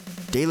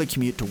daily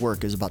commute to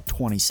work is about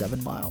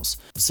 27 miles.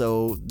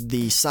 So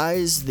the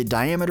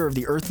diameter of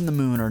the Earth and the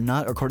moon are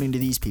not, according to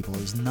these people,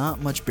 is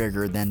not much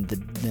bigger than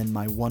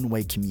my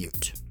one-way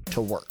commute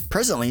to work.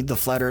 Presently, the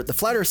Flat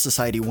Earth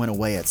Society went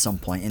away at some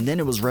point, and then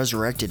it was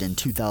resurrected in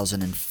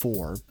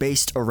 2004,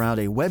 based around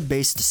a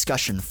web-based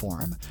discussion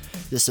forum.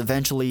 This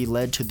eventually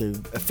led to the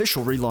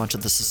official relaunch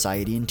of the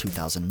society in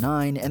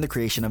 2009 and the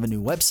creation of a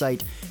new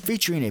website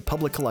featuring a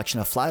public collection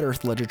of flat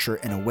Earth literature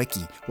and a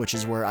wiki, which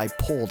is where I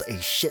pulled a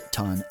shit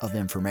ton of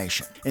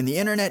information. In the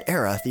internet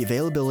era, the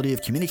availability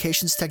of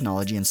communications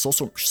technology and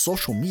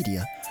social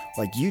media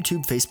like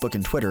YouTube, Facebook,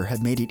 and Twitter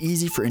have made it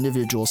easy for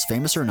individuals,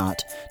 famous or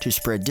not, to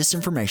spread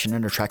disinformation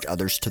and attract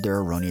others to their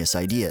erroneous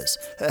ideas.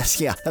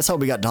 That's how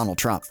we got Donald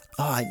Trump.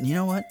 You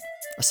know what?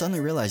 I suddenly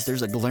realized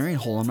there's a glaring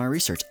hole in my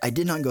research. I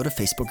did not go to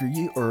Facebook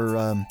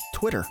or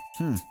Twitter.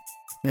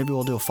 Maybe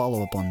we'll do a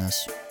follow-up on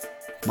this.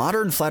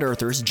 Modern flat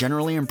earthers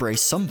generally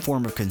embrace some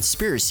form of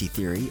conspiracy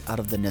theory out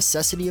of the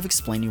necessity of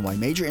explaining why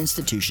major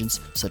institutions,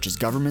 such as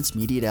governments,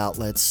 media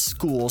outlets,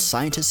 schools,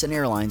 scientists, and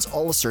airlines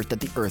all assert that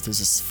the Earth is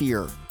a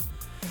sphere.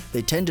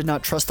 They tend to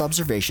not trust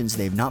observations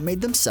they have not made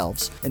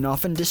themselves and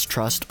often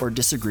distrust or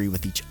disagree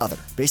with each other.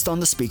 Based on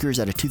the speakers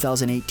at a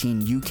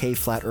 2018 UK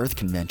Flat Earth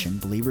convention,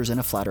 believers in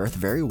a flat Earth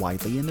vary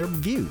widely in their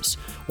views.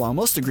 While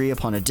most agree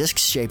upon a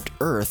disc-shaped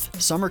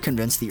Earth, some are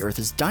convinced the Earth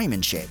is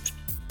diamond-shaped.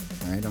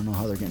 I don't know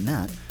how they're getting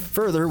that.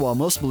 Further, while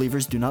most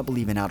believers do not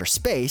believe in outer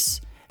space,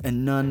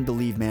 and none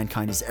believe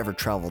mankind has ever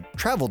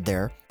traveled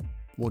there,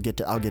 I'll get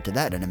to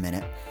that in a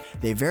minute.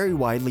 They vary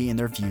widely in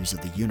their views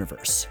of the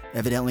universe.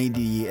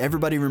 Evidently,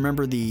 everybody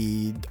remember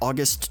the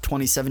August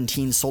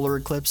 2017 solar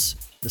eclipse?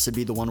 This would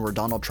be the one where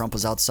Donald Trump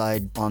was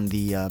outside on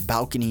the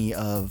balcony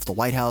of the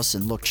White House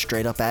and looked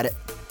straight up at it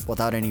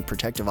without any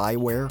protective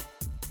eyewear.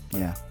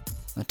 Yeah,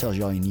 that tells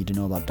you all you need to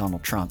know about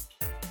Donald Trump.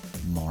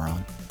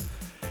 Moron.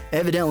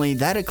 Evidently,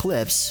 that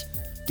eclipse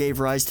gave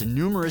rise to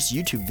numerous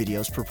YouTube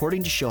videos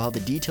purporting to show how the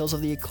details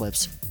of the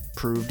eclipse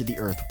proved the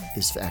Earth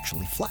is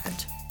actually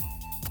flat.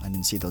 I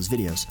didn't see those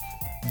videos.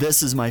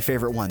 This is my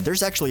favorite one.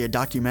 There's actually a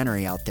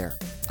documentary out there.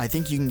 I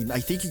think you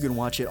can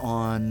watch it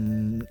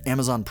on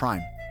Amazon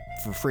Prime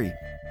for free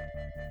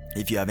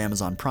if you have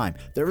Amazon Prime.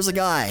 There was a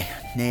guy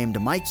named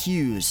Mike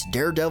Hughes,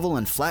 daredevil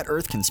and flat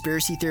Earth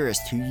conspiracy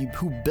theorist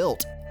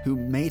who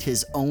made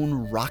his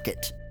own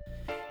rocket.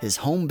 His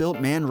home-built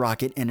manned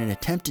rocket in an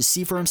attempt to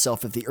see for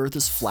himself if the Earth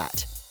is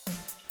flat.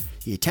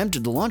 He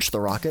attempted to launch the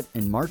rocket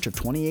in March of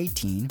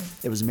 2018.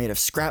 It was made of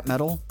scrap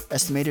metal,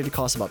 estimated to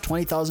cost about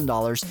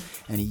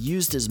 $20,000, and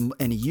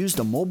he used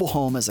a mobile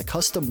home as a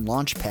custom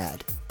launch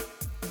pad.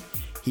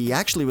 He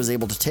actually was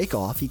able to take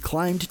off. He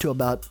climbed to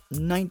about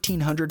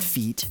 1,900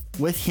 feet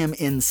with him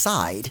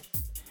inside,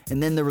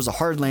 And then there was a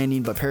hard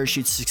landing, but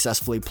parachutes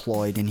successfully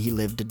deployed, and he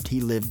lived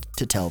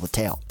to tell the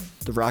tale.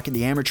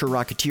 The amateur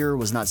rocketeer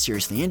was not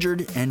seriously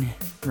injured and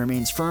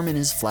remains firm in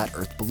his flat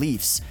Earth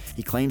beliefs.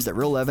 He claims that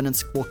real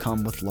evidence will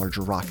come with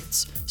larger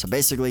rockets. So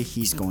basically,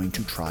 he's going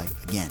to try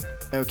again.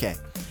 Okay,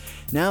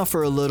 now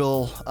for a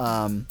little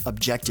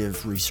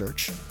objective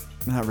research.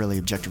 Not really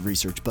objective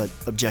research, but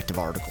objective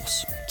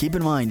articles. Keep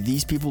in mind,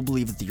 these people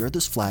believe that the Earth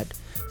is flat,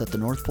 that the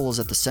North Pole is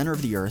at the center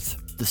of the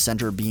Earth, the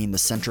center being the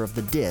center of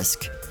the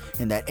disk,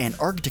 and that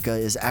Antarctica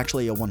is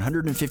actually a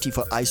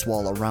 150-foot ice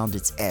wall around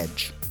its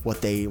edge.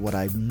 What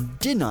I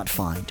did not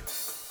find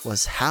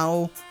was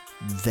how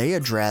they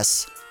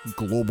address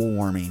global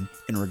warming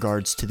in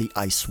regards to the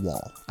ice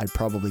wall. I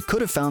probably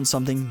could have found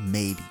something,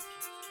 maybe,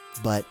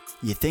 but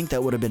you think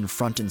that would have been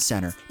front and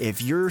center.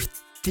 If your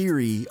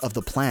theory of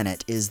the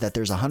planet is that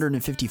there's a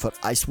 150-foot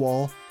ice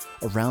wall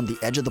around the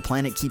edge of the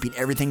planet keeping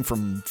everything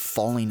from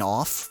falling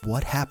off,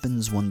 what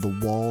happens when the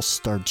wall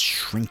starts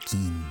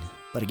shrinking?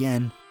 But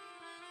again,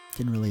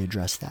 didn't really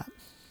address that.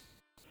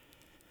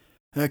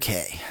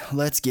 Okay,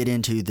 let's get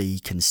into the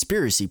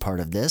conspiracy part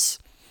of this,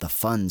 the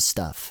fun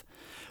stuff.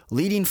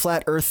 Leading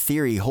flat Earth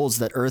theory holds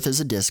that Earth is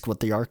a disk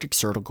with the Arctic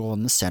Circle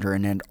in the center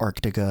and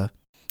Antarctica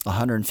a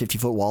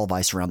 150-foot wall of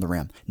ice around the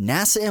rim.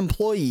 NASA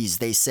employees,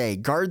 they say,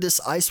 guard this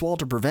ice wall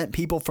to prevent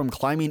people from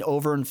climbing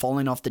over and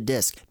falling off the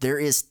disk. There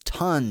is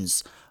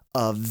tons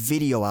of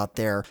video out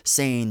there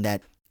saying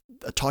that,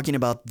 talking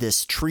about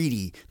this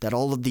treaty that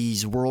all of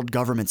these world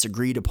governments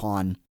agreed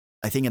upon,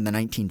 I think in the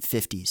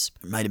 1950s,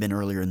 it might have been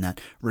earlier than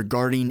that,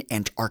 regarding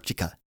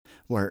Antarctica,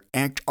 where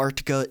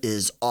Antarctica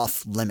is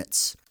off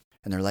limits.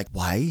 And they're like,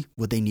 why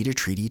would they need a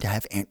treaty to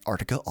have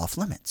Antarctica off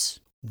limits?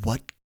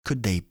 What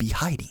could they be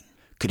hiding?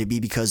 Could it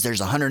be because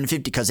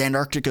because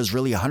Antarctica is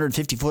really a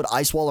 150-foot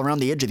ice wall around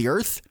the edge of the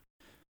Earth?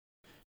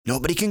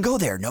 Nobody can go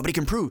there. Nobody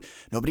can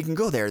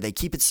go there. They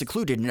keep it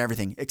secluded and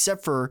everything,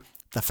 except for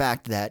the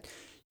fact that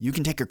you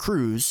can take a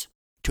cruise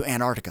to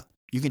Antarctica.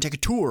 You can take a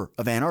tour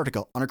of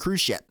Antarctica on a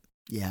cruise ship.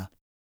 Yeah,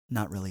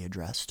 not really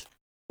addressed.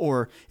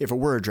 Or if it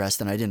were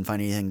addressed, and I didn't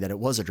find anything that it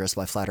was addressed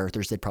by flat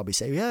earthers, they'd probably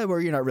say, yeah, well,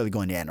 you're not really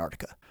going to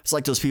Antarctica. It's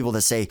like those people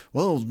that say,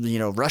 well,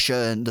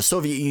 Russia and the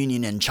Soviet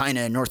Union and China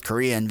and North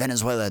Korea and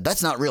Venezuela,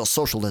 that's not real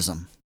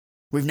socialism.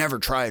 We've never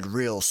tried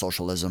real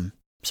socialism.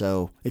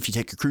 So if you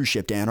take a cruise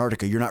ship to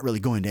Antarctica, you're not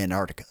really going to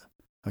Antarctica.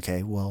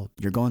 Okay, well,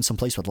 you're going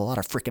someplace with a lot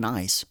of freaking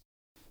ice.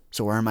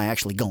 So where am I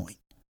actually going?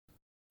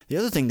 The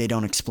other thing they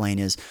don't explain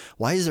is,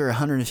 why is there a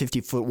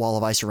 150-foot wall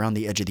of ice around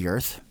the edge of the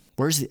Earth?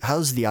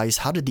 How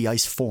did the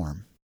ice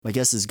form? My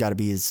guess has got to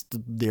be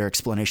their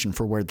explanation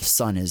for where the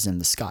sun is in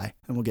the sky.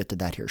 And we'll get to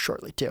that here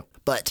shortly too.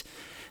 But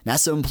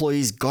NASA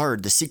employees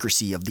guard the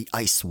secrecy of the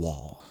ice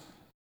wall.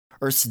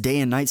 Earth's day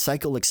and night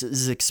cycle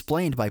is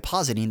explained by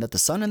positing that the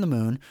sun and the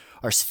moon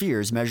are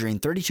spheres measuring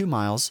 32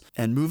 miles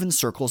and move in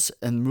circles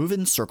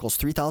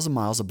 3,000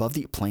 miles above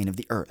the plane of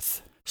the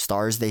Earth.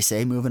 Stars, they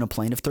say, move in a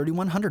plane of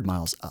 3,100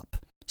 miles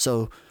up.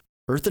 So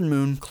Earth and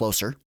moon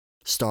closer,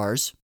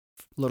 stars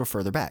a little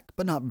further back,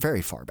 but not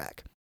very far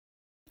back.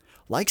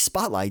 Like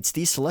spotlights,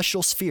 these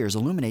celestial spheres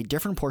illuminate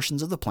different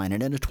portions of the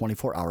planet in a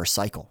 24-hour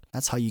cycle.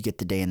 That's how you get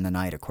the day and the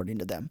night, according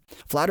to them.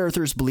 Flat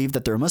earthers believe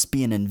that there must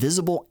be an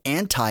invisible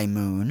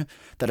anti-moon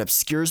that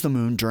obscures the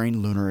moon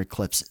during lunar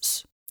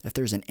eclipses. If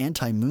there's an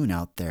anti-moon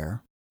out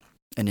there,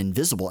 an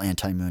invisible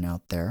anti-moon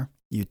out there,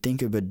 you'd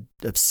think wouldn't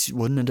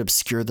it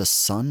obscure the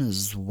sun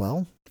as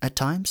well at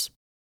times?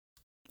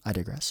 I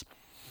digress.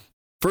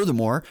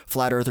 Furthermore,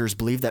 flat earthers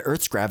believe that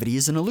Earth's gravity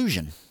is an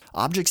illusion.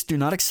 Objects do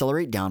not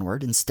accelerate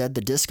downward. Instead, the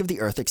disk of the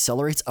Earth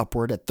accelerates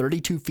upward at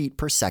 32 feet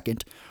per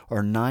second,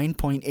 or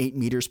 9.8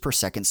 meters per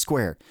second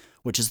squared,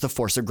 which is the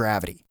force of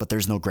gravity, but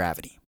there's no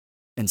gravity.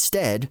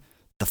 Instead,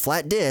 the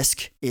flat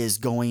disk is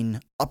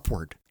going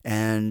upward,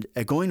 and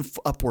going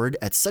upward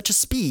at such a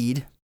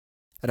speed,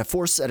 at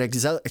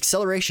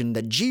acceleration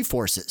that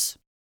G-forces,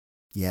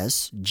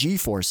 yes,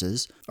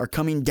 G-forces are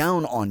coming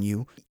down on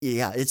you.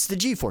 Yeah, it's the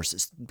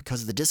G-forces.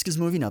 Because the disk is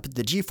moving up,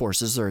 the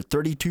G-forces are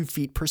 32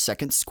 feet per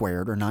second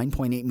squared, or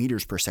 9.8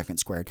 meters per second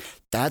squared.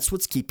 That's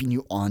what's keeping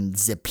you on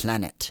the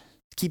planet,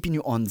 keeping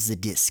you on the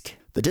disk.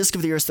 The disk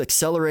of the Earth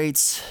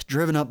accelerates,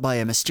 driven up by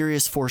a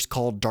mysterious force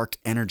called dark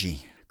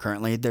energy.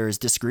 Currently, there is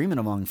disagreement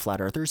among flat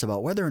earthers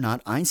about whether or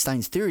not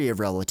Einstein's theory of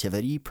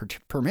relativity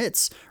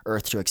permits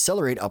Earth to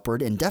accelerate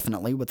upward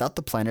indefinitely without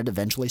the planet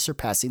eventually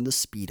surpassing the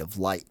speed of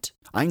light.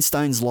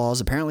 Einstein's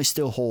laws apparently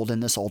still hold in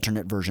this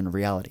alternate version of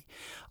reality.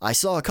 I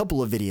saw a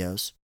couple of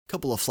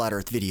flat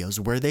earth videos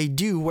where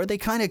they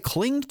kind of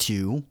cling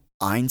to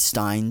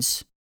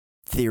Einstein's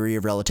theory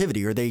of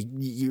relativity, or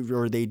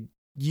they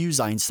use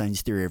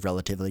Einstein's theory of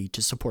relativity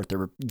to support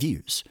their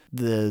views.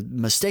 The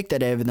mistake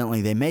that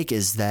evidently they make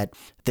is that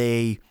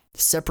they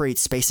separate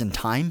space and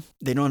time.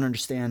 They don't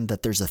understand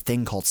that there's a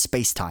thing called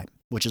space-time,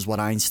 which is what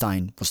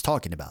Einstein was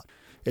talking about.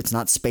 It's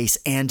not space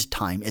and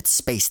time, it's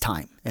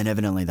space-time. And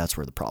evidently that's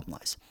where the problem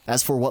lies.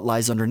 As for what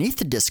lies underneath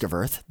the disk of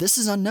Earth, this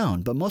is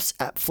unknown, but most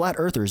flat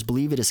earthers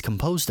believe it is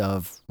composed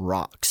of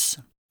rocks.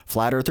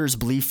 Flat earthers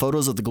believe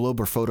photos of the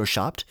globe are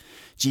photoshopped.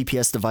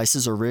 GPS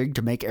devices are rigged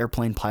to make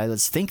airplane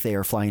pilots think they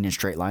are flying in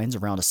straight lines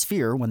around a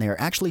sphere when they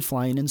are actually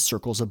flying in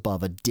circles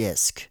above a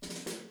disk.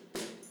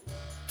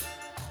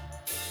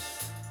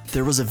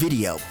 There was a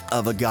video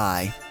of a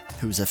guy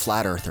who's a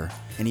flat earther,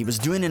 and he was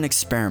doing an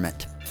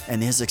experiment.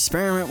 And his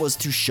experiment was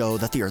to show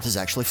that the earth is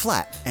actually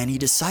flat. And he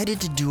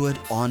decided to do it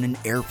on an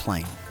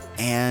airplane.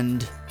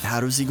 And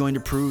how was he going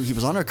to prove? He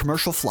was on a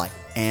commercial flight,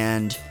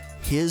 and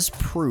his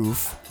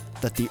proof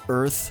that the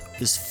earth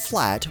is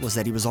flat was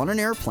that he was on an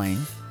airplane,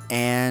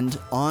 and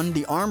on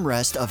the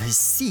armrest of his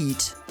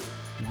seat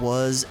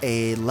was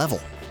a level.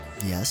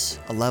 Yes,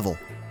 a level.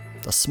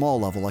 A small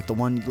level, like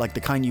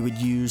the kind you would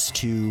use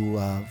to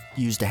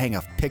hang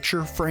a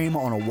picture frame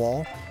on a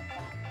wall.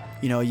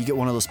 You know, you get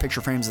one of those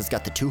picture frames that's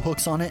got the 2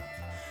 hooks on it.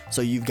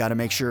 So you've got to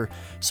make sure,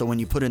 so when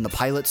you put in the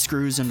pilot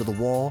screws into the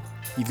wall,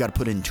 you've got to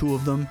put in 2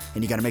 of them,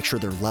 and you got to make sure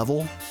they're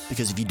level,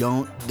 because if you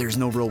don't, there's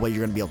no real way you're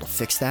going to be able to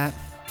fix that.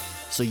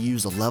 So you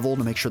use a level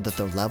to make sure that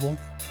they're level.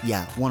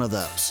 Yeah, one of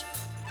those.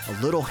 A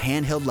little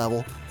handheld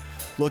level,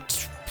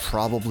 looked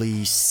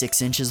probably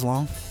 6 inches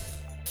long.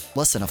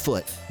 Less than a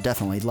foot,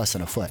 definitely less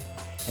than a foot.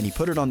 And he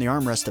put it on the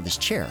armrest of his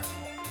chair.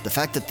 The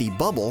fact that the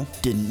bubble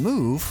didn't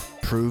move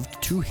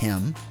proved to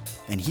him,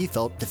 and he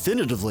felt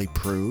definitively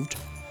proved,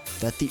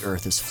 that the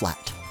earth is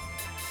flat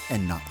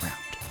and not round.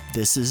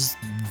 This is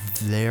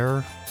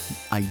their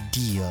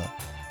idea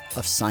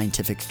of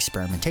scientific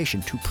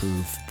experimentation to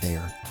prove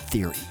their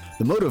theory.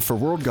 The motive for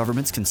world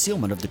government's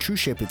concealment of the true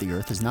shape of the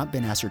earth has not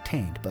been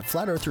ascertained, but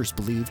flat earthers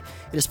believe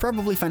it is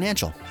probably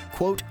financial.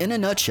 Quote, in a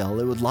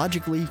nutshell, it would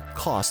logically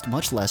cost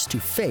much less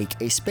to fake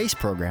a space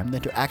program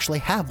than to actually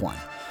have one.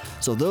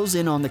 So those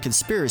in on the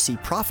conspiracy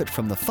profit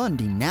from the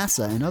funding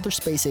NASA and other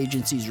space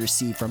agencies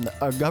receive from the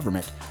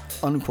government,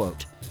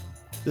 unquote.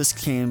 This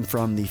came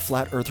from the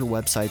Flat Earther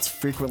website's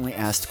frequently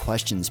asked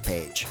questions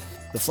page.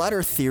 The flat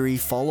earth theory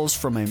follows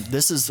from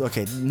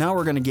now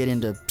we're going to get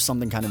into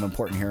something kind of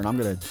important here,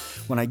 and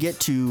when I get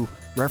to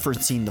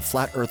referencing the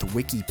Flat Earth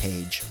wiki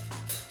page,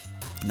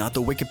 not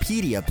the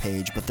Wikipedia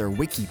page, but their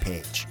wiki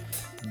page,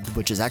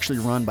 which is actually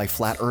run by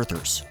flat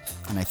earthers,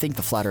 and I think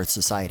the Flat Earth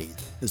Society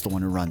is the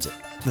one who runs it.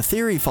 The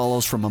theory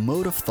follows from a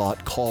mode of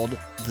thought called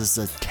the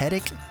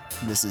Zetetic,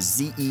 this is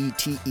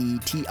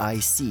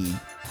Z-E-T-E-T-I-C,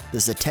 the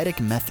Zetetic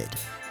method,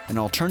 an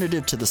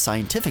alternative to the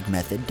scientific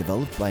method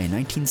developed by a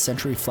 19th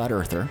century flat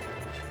earther.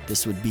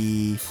 This would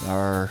be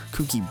our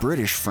kooky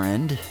British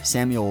friend,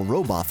 Samuel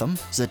Rowbotham.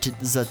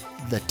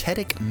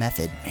 Zetetic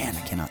method. Man,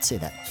 I cannot say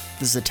that.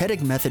 The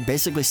Zetetic method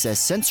basically says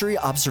sensory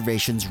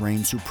observations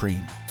reign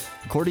supreme.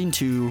 According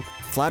to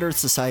Flat Earth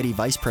Society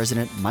Vice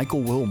President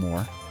Michael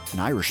Wilmore, an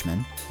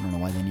Irishman, I don't know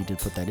why they needed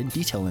to put that in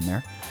detail in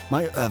there.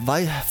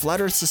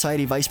 Flat Earth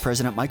Society Vice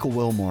President Michael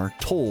Wilmore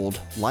told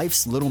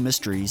Life's Little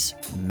Mysteries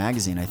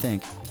magazine, I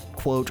think,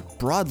 quote,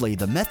 broadly,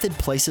 the method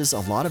places a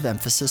lot of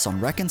emphasis on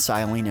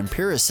reconciling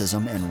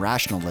empiricism and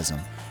rationalism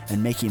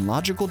and making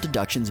logical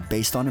deductions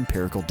based on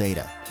empirical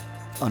data,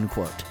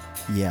 unquote.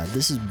 Yeah,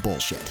 this is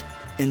bullshit.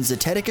 In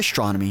Zetetic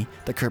astronomy,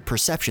 the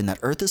perception that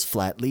Earth is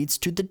flat leads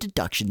to the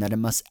deduction that it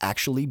must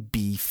actually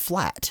be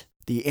flat.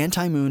 The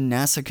anti-moon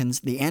NASA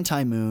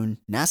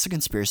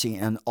conspiracy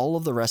and all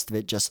of the rest of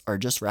it are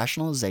just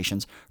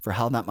rationalizations for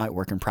how that might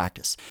work in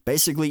practice.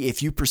 Basically,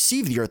 if you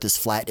perceive the Earth as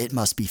flat, it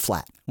must be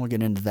flat. We'll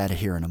get into that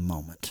here in a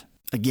moment.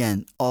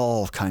 Again,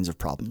 all kinds of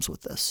problems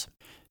with this.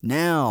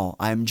 Now,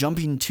 I'm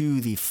jumping to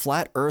the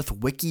Flat Earth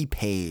Wiki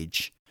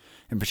page.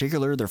 In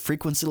particular, their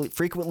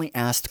frequently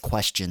asked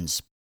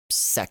questions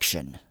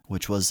section,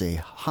 which was a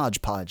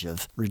hodgepodge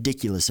of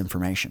ridiculous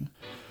information.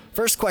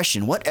 First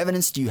question, what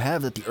evidence do you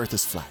have that the Earth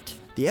is flat?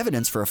 The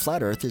evidence for a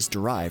flat Earth is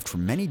derived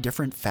from many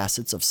different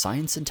facets of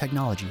science and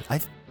technology.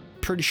 I'm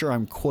pretty sure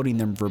I'm quoting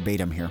them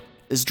verbatim here.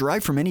 Is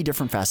derived from many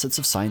different facets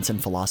of science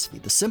and philosophy.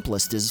 The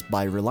simplest is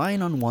by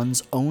relying on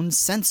one's own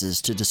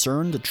senses to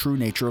discern the true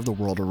nature of the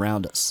world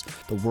around us.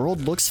 The world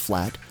looks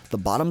flat, the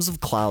bottoms of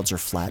clouds are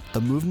flat,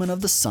 the movement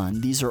of the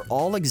sun, these are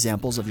all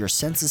examples of your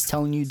senses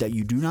telling you that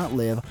you do not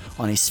live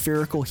on a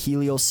spherical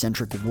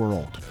heliocentric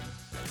world.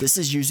 This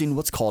is using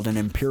what's called an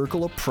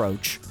empirical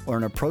approach, or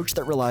an approach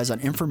that relies on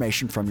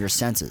information from your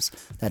senses.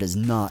 That is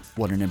not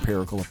what an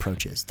empirical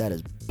approach is. That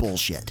is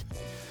bullshit.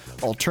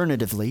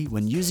 Alternatively,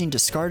 when using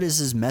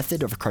Descartes'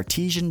 method of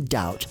Cartesian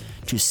doubt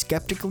to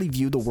skeptically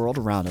view the world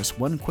around us,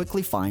 one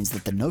quickly finds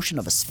that the notion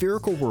of a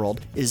spherical world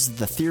is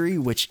the theory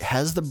which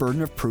has the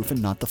burden of proof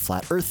and not the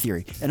flat earth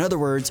theory. In other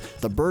words,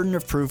 the burden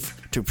of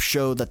proof to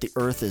show that the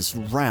earth is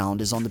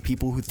round is on the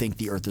people who think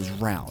the earth is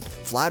round.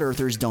 Flat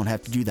earthers don't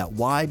have to do that.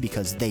 Why?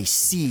 Because they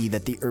see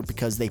that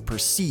because they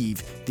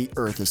perceive the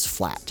earth is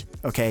flat.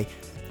 Okay?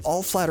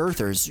 All flat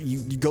earthers, you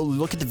go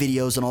look at the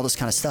videos and all this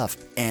kind of stuff,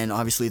 and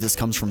obviously this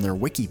comes from their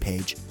wiki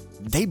page.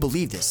 They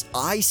believe this.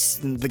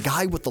 The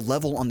guy with the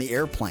level on the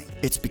airplane,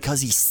 it's because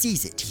he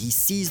sees it. He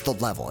sees the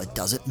level. It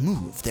doesn't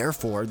move.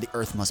 Therefore, the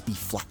earth must be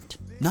flat.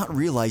 Not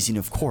realizing,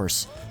 of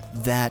course,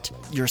 that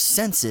your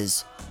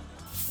senses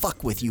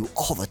fuck with you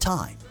all the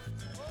time.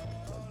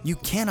 You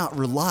cannot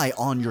rely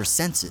on your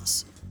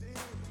senses.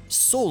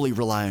 solely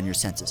rely on your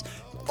senses.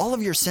 All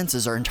of your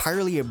senses are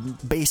entirely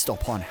based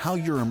upon how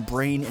your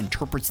brain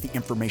interprets the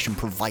information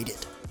provided.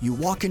 You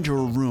walk into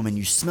a room and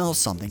you smell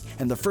something,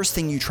 and the first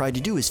thing you try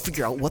to do is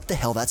figure out what the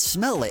hell that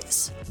smell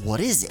is. What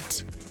is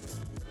it?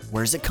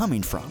 Where's it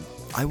coming from?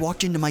 I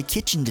walked into my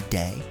kitchen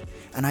today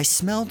and I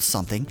smelled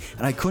something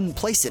and I couldn't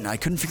place it and I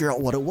couldn't figure out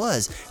what it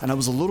was. And I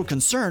was a little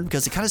concerned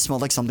because it kind of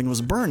smelled like something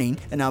was burning,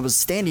 and I was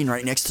standing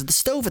right next to the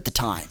stove at the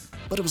time.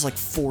 But it was like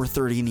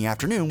 4:30 in the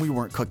afternoon. We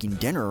weren't cooking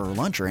dinner or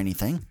lunch or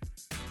anything.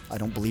 I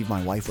don't believe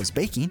my wife was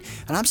baking,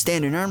 and I'm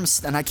standing there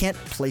and I can't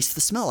place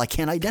the smell. I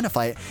can't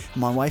identify it.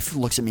 And my wife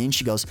looks at me and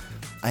she goes,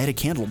 I had a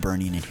candle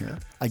burning in here.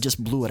 I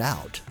just blew it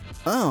out.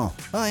 Oh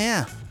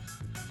yeah.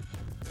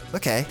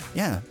 Okay,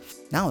 yeah.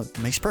 Now it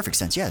makes perfect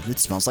sense. Yeah, it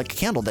smells like a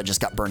candle that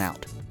just got burnt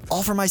out.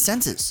 All from my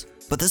senses.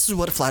 But this is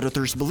what flat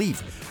earthers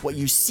believe. What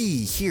you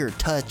see, hear,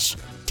 touch,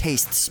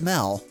 taste,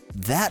 smell,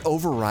 that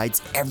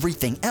overrides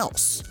everything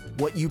else.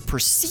 What you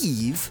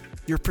perceive,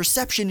 your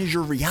perception is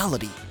your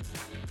reality.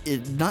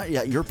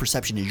 Your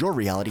perception is your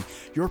reality.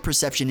 Your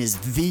perception is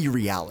the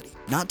reality.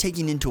 Not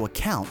taking into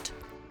account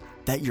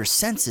that your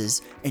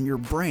senses and your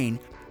brain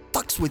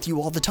fucks with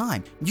you all the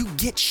time. You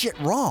get shit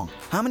wrong.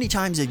 How many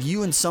times have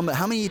you and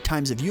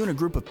a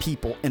group of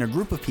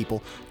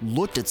people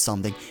looked at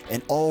something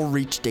and all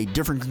reached a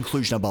different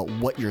conclusion about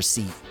what you're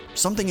seeing?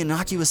 Something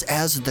innocuous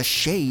as the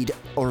shade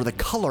or the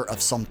color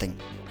of something.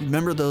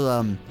 Remember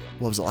the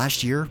what was it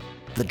last year?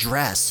 The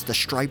dress, the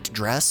striped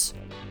dress.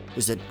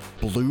 Is it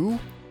blue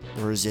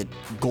or is it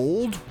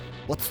gold?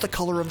 What's the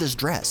color of this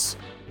dress?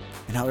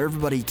 And how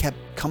everybody kept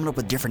coming up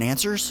with different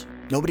answers.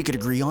 Nobody could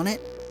agree on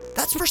it.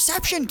 That's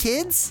perception,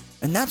 kids!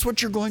 And that's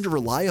what you're going to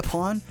rely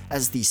upon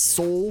as the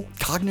sole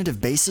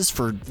cognitive basis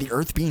for the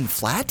Earth being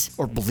flat?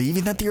 Or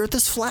believing that the Earth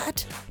is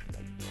flat?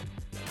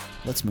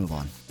 Let's move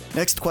on.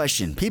 Next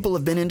question. People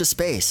have been into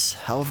space.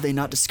 How have they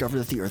not discovered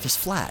that the Earth is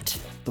flat?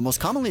 The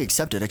most commonly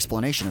accepted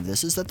explanation of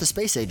this is that the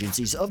space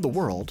agencies of the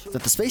world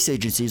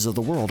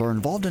are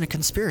involved in a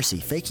conspiracy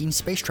faking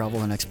space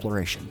travel and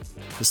exploration.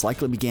 This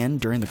likely began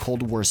during the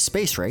Cold War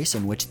space race,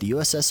 in which the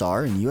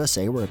USSR and the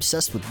USA were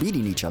obsessed with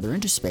beating each other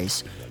into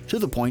space to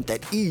the point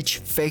that each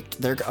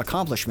faked their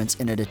accomplishments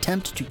in an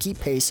attempt to keep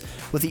pace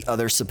with the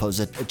other's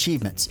supposed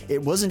achievements.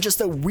 It wasn't just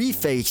that we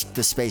faked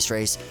the space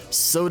race,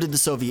 so did the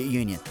Soviet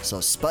Union. So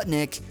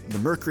Sputnik, the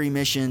Mercury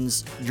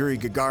missions, Yuri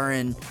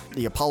Gagarin,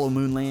 the Apollo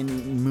moon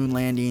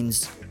landings,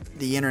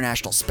 the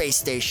International Space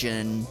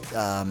Station,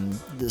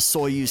 the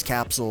Soyuz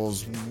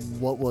capsules,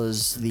 what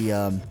was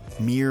the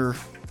Mir,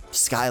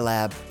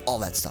 Skylab, all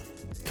that stuff.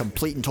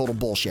 Complete and total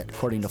bullshit,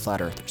 according to flat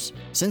earthers.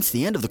 Since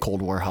the end of the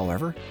Cold War,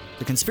 however,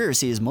 the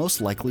conspiracy is most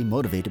likely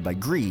motivated by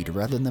greed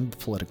rather than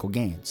political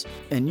gains,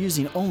 and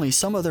using only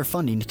some of their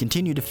funding to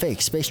continue to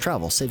fake space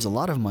travel saves a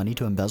lot of money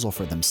to embezzle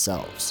for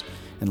themselves.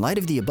 In light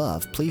of the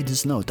above,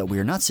 please note that we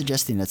are not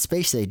suggesting that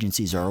space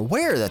agencies are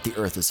aware that the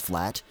Earth is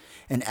flat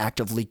and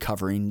actively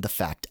covering the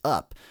fact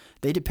up.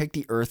 They depict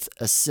the Earth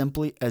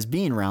as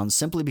being round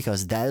simply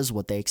because that is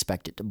what they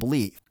expect it to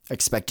be.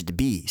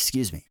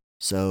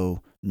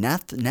 So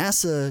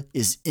NASA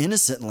is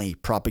innocently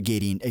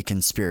propagating a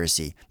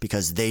conspiracy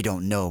because they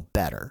don't know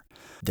better.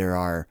 There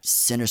are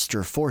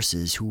sinister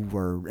forces who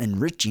were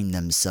enriching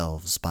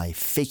themselves by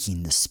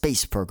faking the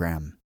space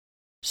program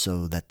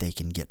so that they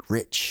can get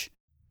rich.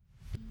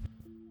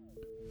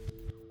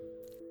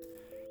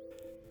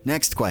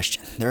 Next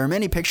question. There are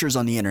many pictures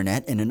on the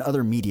internet and in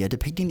other media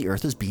depicting the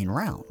Earth as being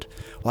round.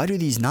 Why do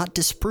these not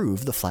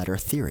disprove the flat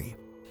Earth theory?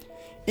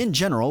 In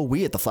general,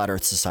 we at the Flat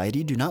Earth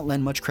Society do not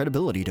lend much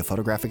credibility to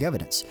photographic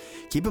evidence.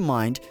 Keep in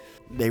mind,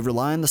 they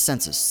rely on the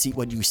senses. See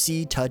what you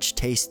see, touch,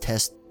 taste,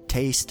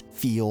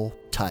 feel,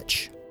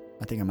 touch.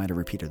 I think I might have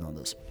repeated on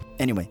this.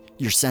 Anyway,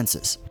 your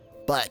senses.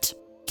 But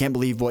can't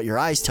believe what your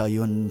eyes tell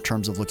you in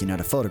terms of looking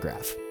at a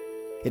photograph.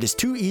 It is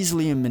too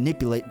easily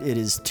manipulated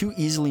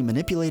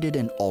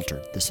and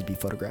altered. This would be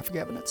photographic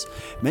evidence.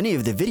 Many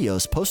of the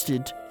videos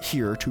posted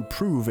here to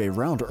prove a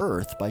round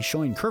Earth by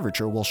showing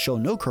curvature will show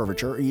no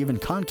curvature or even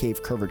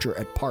concave curvature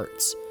at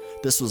parts.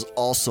 This was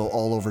also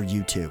all over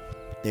YouTube.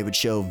 They would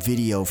show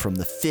video from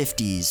the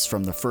 50s,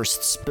 from the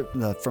first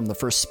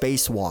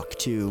spacewalk,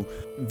 to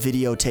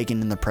video taken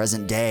in the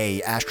present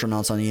day.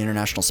 Astronauts on the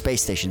International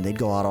Space Station, they'd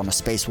go out on a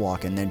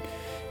spacewalk and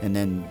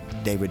then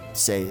they would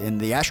say, and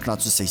the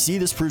astronauts would say, see,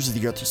 this proves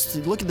the Earth,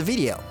 look at the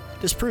video.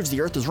 This proves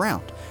the Earth is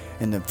round.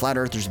 And the flat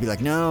earthers would be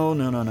like, no.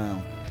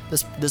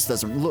 This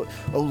doesn't look,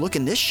 oh, look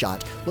in this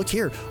shot. Look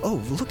here.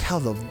 Oh, look how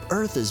the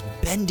Earth is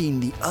bending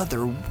the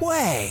other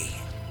way.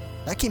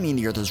 That can't mean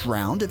the Earth is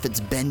round if it's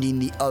bending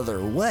the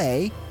other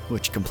way,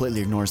 which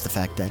completely ignores the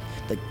fact that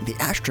the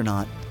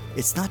astronaut,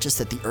 it's not just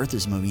that the Earth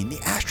is moving,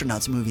 the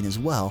astronaut's moving as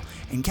well.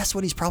 And guess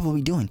what he's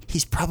probably doing?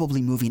 He's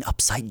probably moving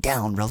upside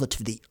down relative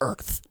to the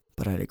Earth.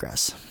 But I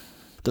digress.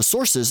 The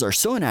sources are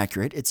so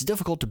inaccurate, it's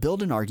difficult to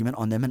build an argument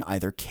on them in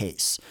either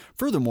case.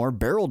 Furthermore,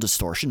 barrel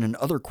distortion and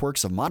other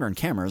quirks of modern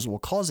cameras will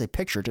cause a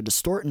picture to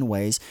distort in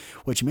ways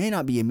which may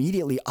not be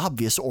immediately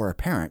obvious or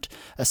apparent,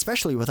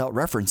 especially without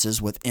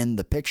references within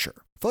the picture.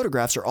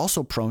 Photographs are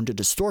also prone to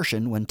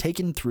distortion when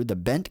taken through the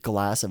bent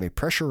glass of a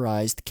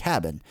pressurized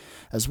cabin,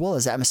 as well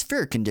as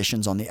atmospheric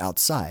conditions on the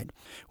outside.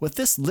 With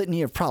this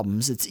litany of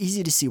problems, it's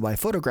easy to see why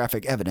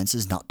photographic evidence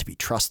is not to be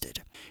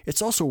trusted.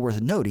 It's also worth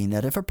noting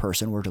that if a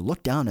person were to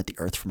look down at the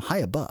Earth from high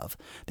above,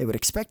 they would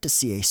expect to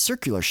see a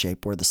circular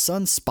shape where the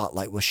sun's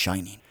spotlight was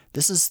shining.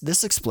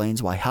 This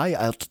explains why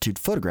high-altitude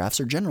photographs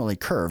are generally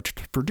curved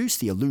to produce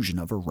the illusion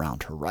of a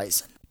round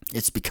horizon.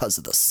 It's because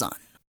of the sun.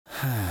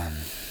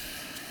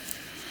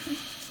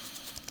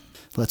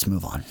 Let's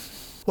move on.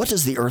 What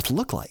does the Earth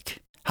look like?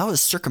 How is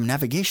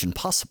circumnavigation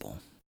possible?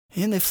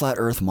 In the flat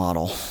Earth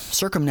model,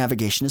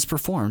 circumnavigation is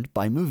performed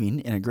by moving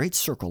in a great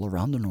circle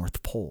around the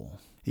North Pole.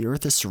 The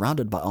Earth is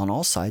surrounded on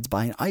all sides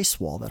by an ice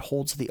wall that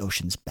holds the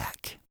oceans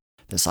back.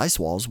 This ice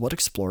wall is what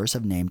explorers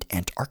have named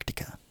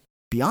Antarctica.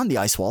 Beyond the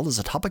ice wall is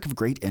a topic of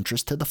great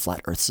interest to the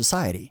Flat Earth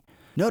Society.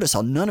 Notice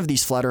how none of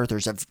these flat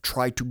earthers have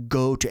tried to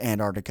go to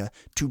Antarctica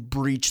to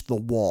breach the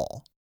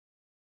wall.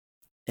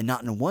 And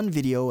not in one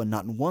video and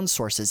not in one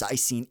source has I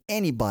seen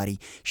anybody.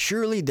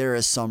 Surely there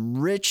is some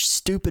rich,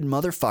 stupid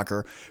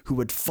motherfucker who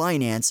would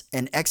finance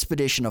an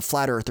expedition of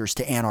flat earthers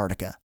to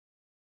Antarctica.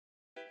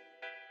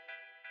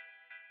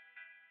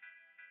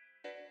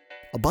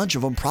 A bunch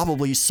of them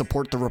probably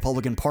support the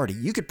Republican Party.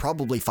 You could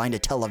probably find a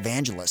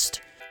televangelist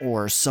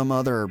or some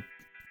other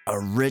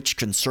rich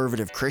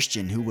conservative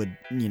Christian who would,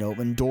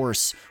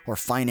 endorse or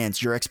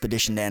finance your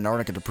expedition to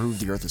Antarctica to prove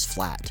the Earth is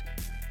flat.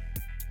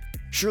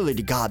 Surely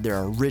to God there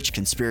are rich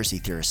conspiracy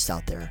theorists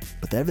out there,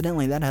 but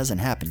evidently that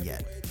hasn't happened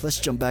yet. Let's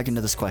jump back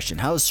into this question.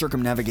 How is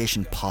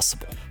circumnavigation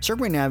possible?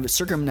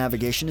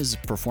 Circumnavigation is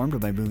performed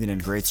by moving in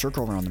a great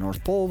circle around the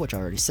North Pole, which I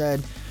already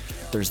said.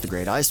 There's the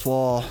Great Ice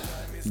Wall,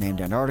 named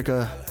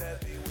Antarctica.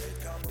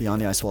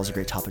 Beyond the ice wall is a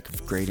great topic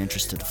of great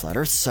interest to the Flat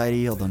Earth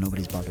Society, although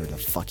nobody's bothered to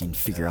fucking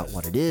figure out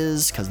what it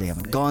is, because they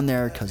haven't gone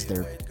there, because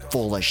they're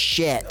full of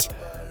shit.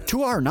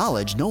 To our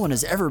knowledge, no one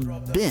has ever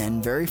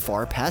been very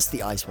far past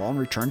the ice wall and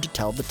returned to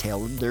tell the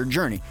tale of their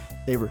journey.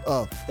 I'm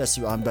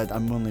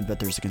willing to bet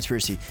there's a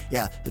conspiracy.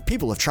 Yeah, the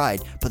people have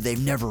tried, but they've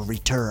never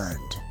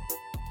returned.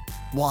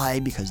 Why?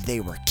 Because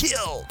they were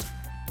killed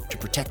to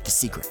protect the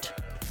secret.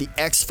 The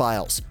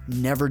X-Files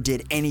never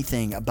did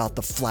anything about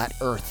the flat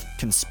Earth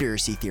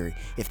conspiracy theory.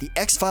 If the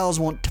X-Files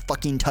won't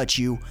fucking touch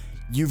you,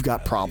 you've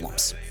got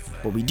problems.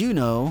 What we do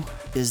know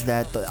is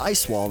that the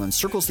ice wall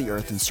encircles the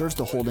Earth and serves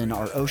to hold in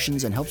our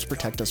oceans and helps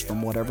protect us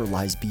from whatever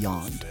lies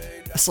beyond.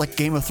 It's like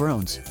Game of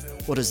Thrones.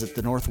 What is it,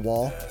 the North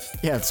Wall?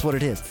 Yeah, that's what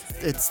it is.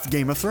 It's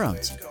Game of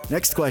Thrones.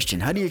 Next question.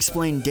 How do you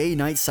explain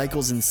day-night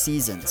cycles and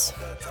seasons?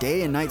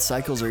 Day and night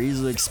cycles are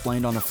easily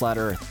explained on a flat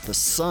Earth. The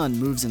sun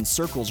moves in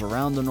circles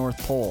around the North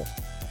Pole.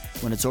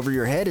 When it's over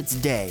your head, it's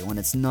day. When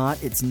it's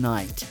not, it's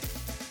night.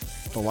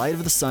 The light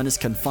of the sun is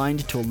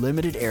confined to a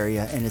limited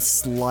area, and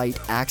its light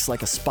acts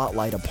like a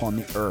spotlight upon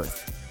the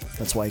Earth.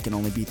 That's why it can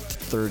only be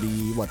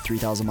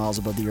 3,000 miles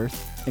above the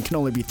Earth. It can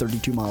only be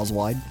 32 miles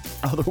wide.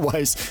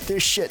 Otherwise,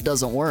 this shit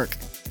doesn't work.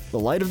 The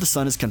light of the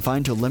sun is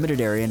confined to a limited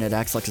area, and it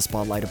acts like a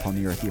spotlight upon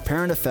the Earth. The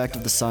apparent effect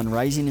of the sun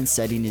rising and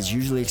setting is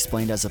usually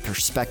explained as a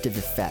perspective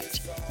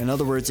effect. In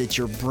other words, it's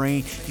your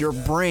brain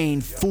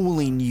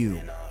fooling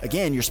you.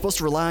 Again, you're supposed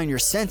to rely on your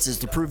senses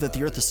to prove that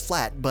the Earth is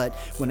flat, but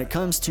when it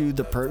comes to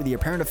the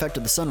apparent effect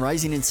of the sun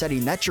rising and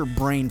setting, that's your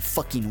brain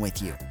fucking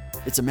with you.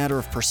 It's a matter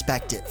of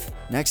perspective.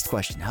 Next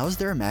question. How is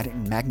there a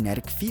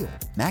magnetic field?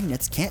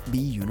 Magnets can't be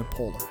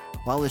unipolar.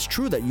 While it's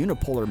true that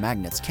unipolar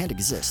magnets can't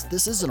exist,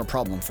 this isn't a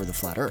problem for the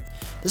flat Earth.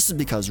 This is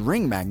because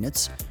ring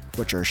magnets,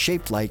 which are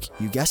shaped like,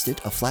 you guessed it,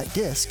 a flat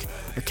disk,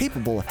 are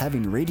capable of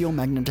having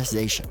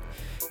radiomagnetization.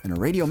 In a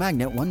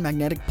radiomagnet, one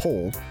magnetic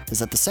pole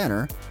is at the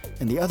center,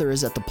 and the other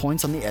is at the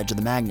points on the edge of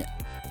the magnet.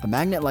 A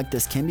magnet like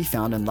this can be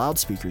found in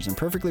loudspeakers and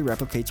perfectly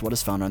replicates what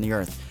is found on the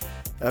Earth.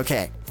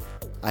 Okay,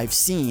 I've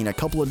seen a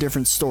couple of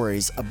different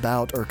stories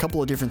about, or a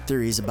couple of different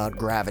theories about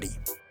gravity.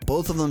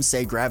 Both of them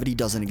say gravity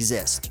doesn't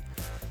exist.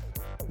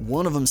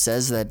 One of them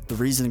says that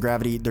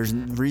there's a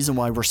reason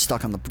why we're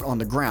stuck on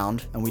the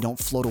ground and we don't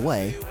float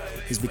away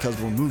is because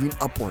we're moving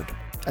upward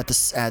at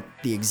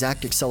the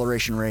exact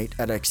acceleration rate,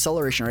 at an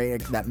acceleration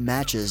rate that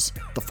matches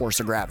the force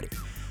of gravity.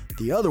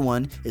 The other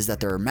one is that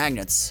there are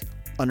magnets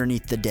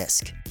underneath the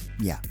disk.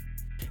 Yeah.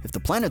 If the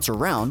planets are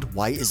round,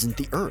 why isn't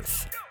the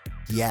Earth?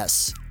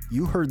 Yes,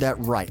 you heard that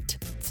right.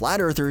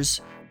 Flat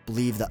earthers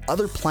believe that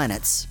other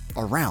planets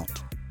are round.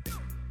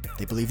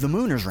 They believe the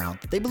moon is round.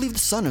 They believe the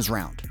sun is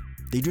round.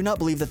 They do not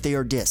believe that they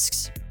are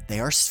disks. They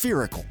are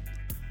spherical.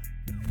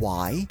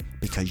 Why?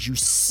 Because you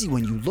see,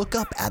 when you look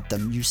up at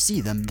them, you see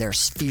them, they're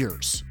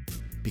spheres.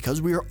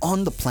 Because we are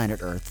on the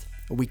planet Earth,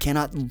 we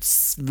cannot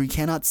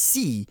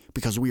see,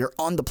 because we are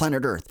on the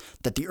planet Earth,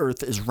 that the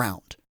Earth is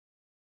round.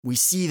 We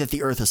see that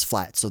the Earth is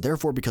flat, so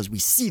therefore, because we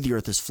see the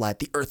Earth is flat,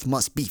 the Earth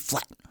must be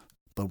flat.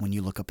 But when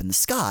you look up in the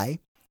sky,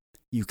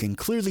 you can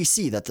clearly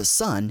see that the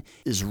sun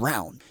is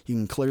round. You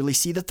can clearly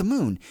see that the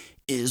moon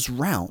is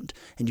round.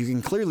 And you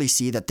can clearly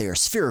see that they are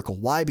spherical.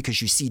 Why?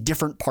 Because you see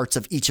different parts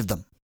of each of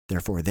them.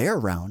 Therefore, they are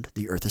round,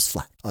 the Earth is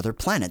flat. Other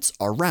planets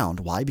are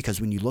round. Why?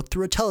 Because when you look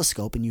through a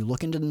telescope and you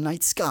look into the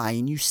night sky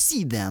and you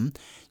see them,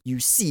 you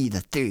see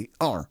that they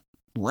are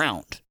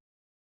round.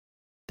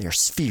 They are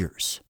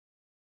spheres,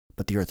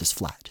 but the Earth is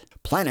flat.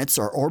 Planets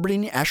are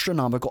orbiting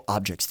astronomical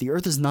objects. The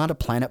Earth is not a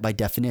planet by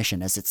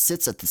definition, as it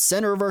sits at the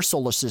center of our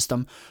solar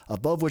system,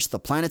 above which the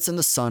planets and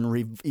the sun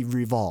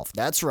revolve.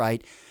 That's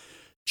right.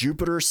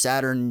 Jupiter,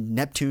 Saturn,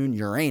 Neptune,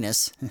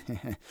 Uranus,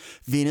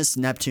 Venus,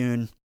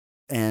 Neptune,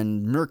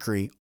 and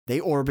Mercury, they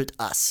orbit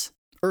us.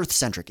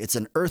 Earth-centric. It's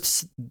an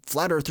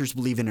flat earthers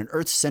believe in an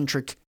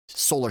Earth-centric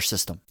solar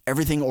system.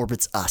 Everything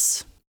orbits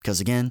us. Because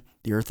again,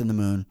 the Earth and the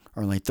Moon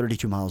are only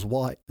 32 miles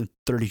wide,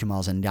 32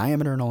 miles in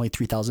diameter, and only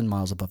 3,000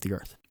 miles above the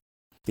Earth.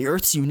 The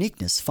Earth's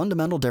uniqueness,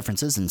 fundamental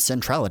differences, and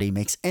centrality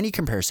makes any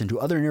comparison to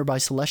other nearby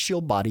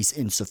celestial bodies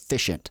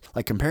insufficient,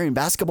 like comparing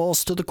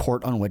basketballs to the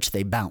court on which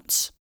they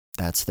bounce.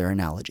 That's their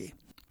analogy.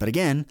 But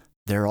again,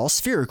 they're all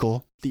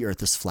spherical, the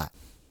Earth is flat.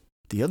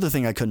 The other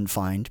thing I couldn't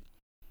find,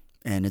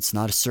 and it's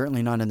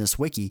certainly not in this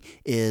wiki,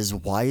 is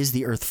why is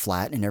the Earth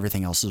flat and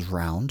everything else is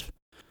round?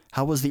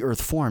 How was the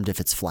Earth formed if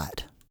it's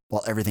flat,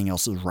 while everything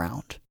else is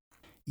round?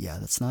 Yeah,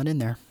 that's not in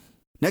there.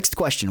 Next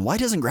question, why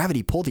doesn't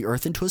gravity pull the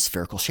Earth into a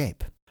spherical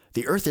shape?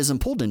 The Earth isn't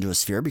pulled into a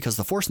sphere because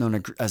the force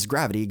known as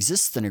gravity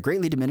exists in a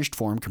greatly diminished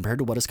form compared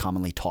to what is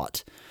commonly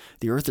taught.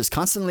 The Earth is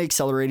constantly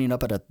accelerating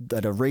up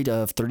at a rate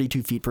of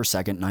 32 feet per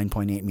second,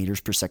 9.8 meters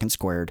per second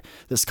squared.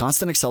 This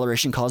constant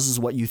acceleration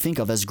causes what you think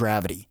of as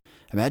gravity.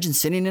 Imagine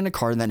sitting in a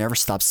car that never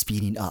stops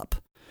speeding up.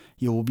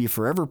 You will be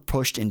forever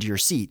pushed into your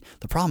seat.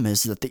 The problem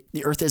is that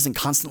the Earth isn't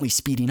constantly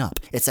speeding up.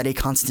 It's at a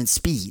constant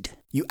speed.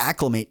 You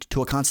acclimate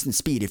to a constant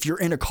speed. If you're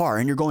in a car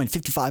and you're going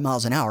 55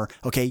 miles an hour,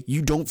 okay,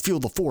 you don't feel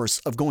the force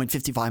of going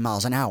 55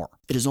 miles an hour.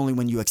 It is only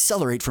when you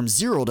accelerate from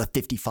 0 to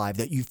 55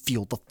 that you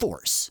feel the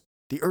force.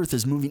 The Earth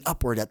is moving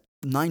upward at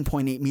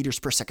 9.8 meters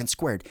per second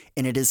squared,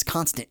 and it is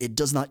constant. It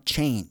does not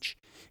change.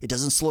 It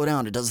doesn't slow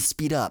down. It doesn't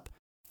speed up,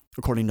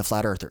 according to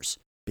flat earthers,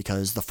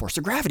 because the force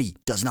of gravity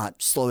does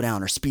not slow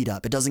down or speed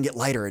up. It doesn't get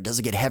lighter. It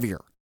doesn't get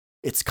heavier.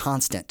 It's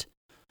constant.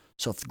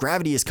 So if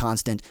gravity is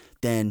constant,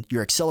 then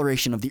your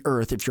acceleration of the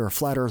Earth, if you're a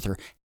flat earther,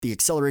 the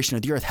acceleration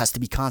of the Earth has to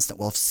be constant.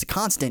 Well, if it's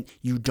constant,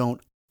 you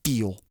don't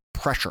feel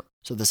pressure.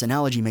 So this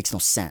analogy makes no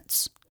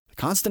sense. The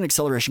constant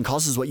acceleration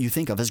causes what you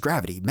think of as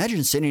gravity.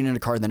 Imagine sitting in a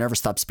car that never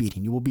stops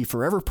speeding. You will be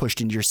forever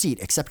pushed into your seat,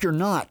 except you're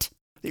not.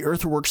 The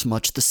Earth works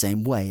much the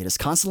same way. It is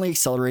constantly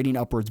accelerating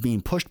upwards,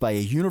 being pushed by a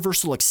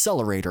universal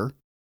accelerator,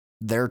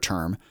 their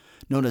term,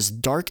 known as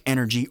dark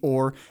energy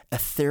or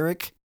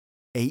etheric,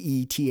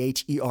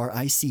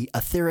 A-E-T-H-E-R-I-C,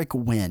 etheric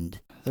wind.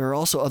 There are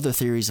also other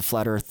theories of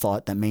flat earth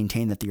thought that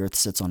maintain that the Earth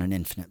sits on an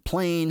infinite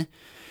plane,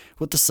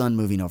 with the sun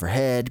moving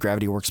overhead.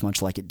 Gravity works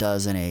much like it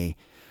does in a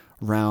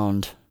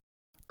round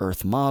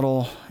Earth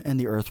model, and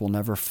the Earth will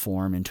never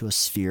form into a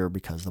sphere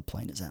because the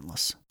plane is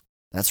endless.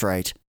 That's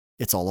right,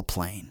 it's all a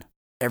plane.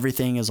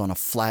 Everything is on a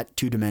flat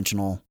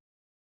two-dimensional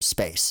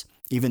space,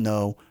 even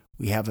though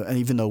we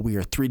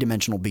are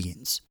three-dimensional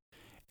beings.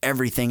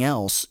 Everything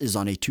else is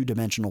on a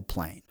two-dimensional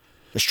plane.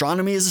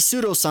 Astronomy is a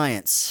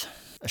pseudoscience.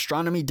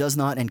 Astronomy does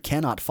not and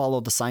cannot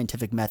follow the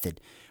scientific method,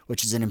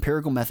 which is an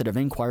empirical method of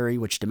inquiry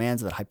which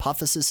demands that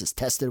hypothesis is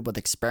tested with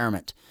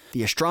experiment.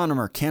 The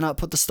astronomer cannot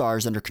put the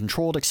stars under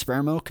controlled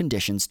experimental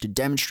conditions to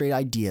demonstrate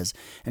ideas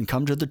and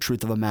come to the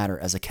truth of a matter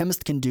as a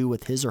chemist can do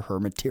with his or her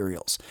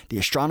materials. The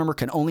astronomer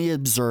can only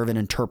observe and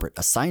interpret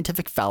a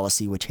scientific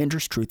fallacy which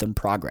hinders truth and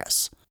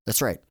progress.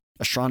 That's right.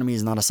 Astronomy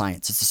is not a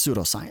science. It's a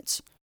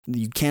pseudoscience.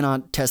 You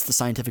cannot test the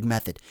scientific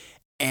method.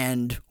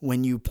 And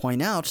when you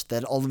point out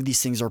that all of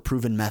these things are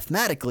proven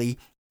mathematically,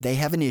 they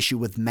have an issue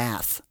with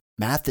math.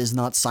 Math is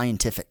not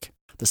scientific.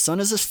 The sun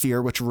is a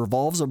sphere which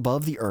revolves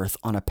above the Earth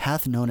on a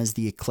path known as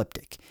the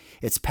ecliptic.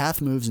 Its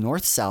path moves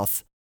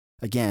north-south.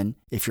 Again,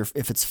 if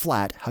it's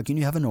flat, how can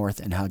you have a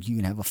north and how can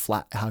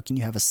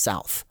you have a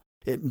south?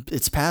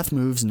 Its path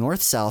moves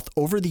north-south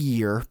over the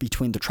year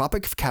between the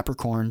Tropic of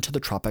Capricorn to the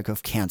Tropic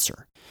of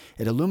Cancer.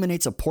 It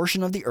illuminates a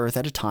portion of the Earth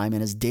at a time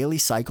in its daily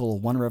cycle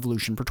of one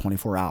revolution per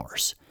 24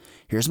 hours.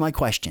 Here's my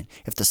question.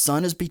 If the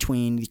sun is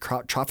between the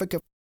Tropic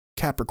of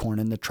Capricorn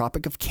and the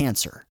Tropic of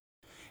Cancer,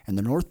 and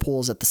the North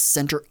Pole is at the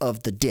center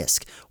of the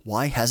disk,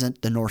 why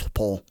hasn't the North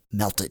Pole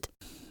melted?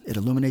 It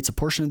illuminates a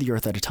portion of the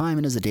Earth at a time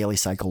and is a daily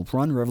cycle of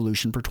one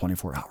revolution per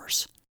 24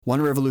 hours.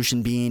 One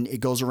revolution being it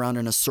goes around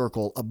in a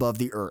circle above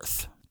the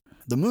Earth.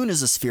 The moon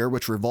is a sphere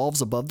which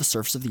revolves above the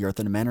surface of the Earth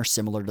in a manner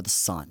similar to the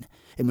sun.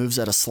 It moves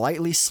at a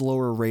slightly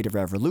slower rate of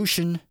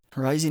revolution,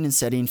 rising and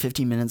setting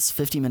 50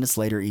 minutes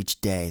later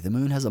each day. The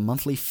moon has a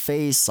monthly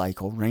phase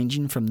cycle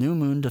ranging from new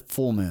moon to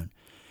full moon.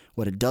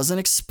 What it doesn't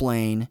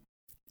explain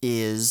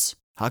is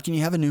how can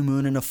you have a new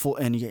moon and a full,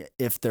 and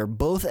if they're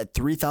both at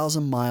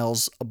 3,000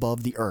 miles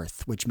above the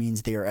Earth, which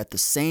means they are at the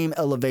same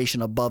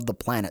elevation above the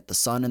planet, the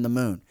sun and the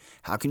moon.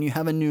 How can you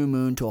have a new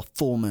moon to a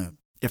full moon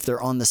if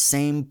they're on the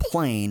same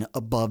plane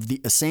above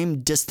the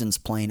same distance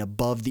plane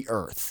above the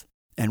Earth,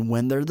 and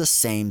when they're the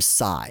same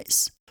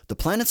size? The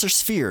planets are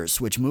spheres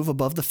which move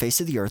above the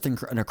face of the Earth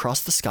and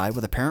across the sky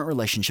with apparent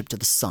relationship to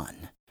the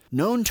sun.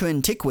 Known to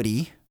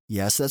antiquity,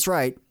 Yes, that's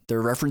right.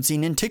 They're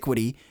referencing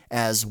antiquity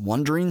as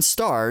wandering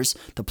stars.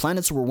 The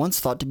planets were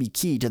once thought to be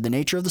key to the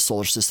nature of the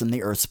solar system,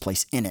 the Earth's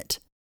place in it.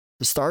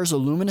 The stars are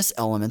luminous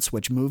elements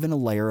which move in a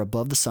layer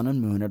above the sun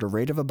and moon at a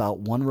rate of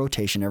about one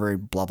rotation every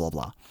blah, blah,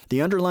 blah.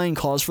 The underlying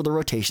cause for the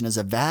rotation is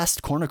a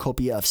vast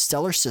cornucopia of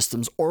stellar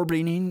systems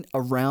orbiting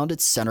around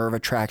its center of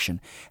attraction,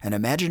 an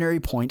imaginary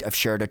point of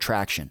shared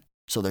attraction.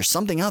 So there's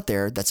something out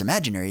there that's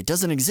imaginary. It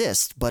doesn't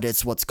exist, but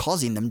it's what's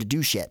causing them to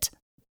do shit.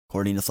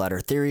 According to flat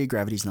earth theory,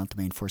 gravity is not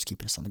the main force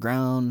keeping us on the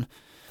ground.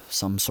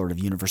 Some sort of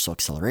universal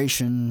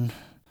acceleration.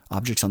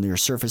 Objects on the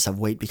Earth's surface have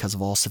weight because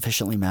of all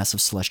sufficiently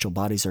massive celestial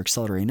bodies are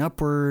accelerating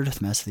upward.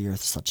 The mass of the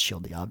Earth is thought to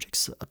shield the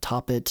objects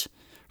atop it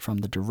from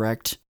the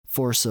direct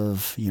force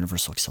of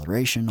universal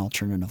acceleration.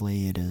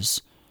 Alternatively, it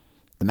is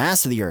the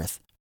mass of the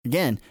Earth.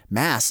 Again,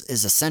 mass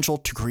is essential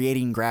to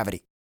creating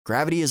gravity.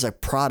 Gravity is a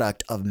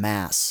product of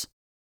mass.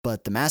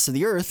 But the mass of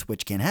the Earth,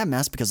 which can't have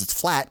mass because it's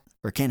flat,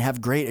 or it can't have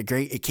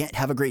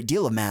a great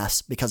deal of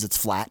mass because it's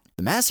flat.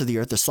 The mass of the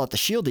Earth is thought to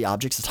shield the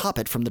objects atop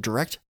it from the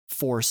direct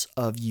force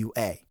of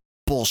UA.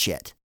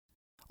 Bullshit.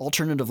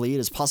 Alternatively, it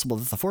is possible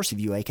that the force of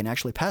UA can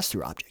actually pass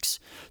through objects.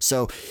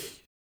 So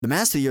the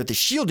mass of the Earth is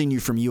shielding you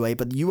from UA,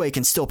 but the UA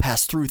can still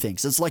pass through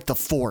things. It's like the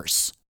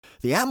force.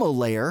 The atmo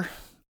layer,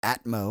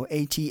 ATMO,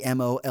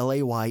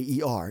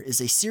 ATMOLAYER, is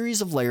a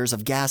series of layers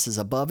of gases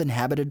above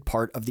inhabited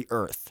part of the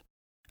Earth,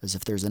 as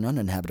if there's an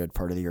uninhabited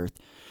part of the Earth.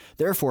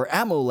 Therefore,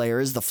 atmo layer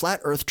is the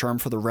flat Earth term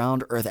for the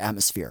round Earth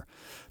atmosphere.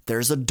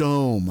 There's a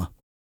dome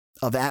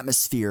of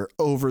atmosphere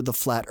over the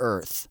flat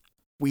Earth.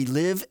 We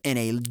live in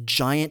a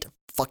giant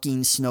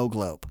fucking snow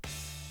globe.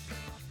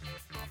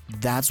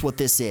 That's what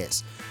this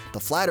is. The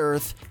flat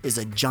Earth is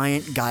a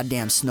giant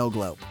goddamn snow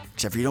globe.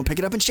 Except for you don't pick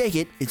it up and shake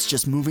it, it's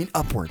just moving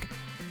upward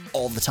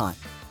all the time.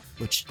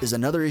 Which is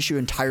another issue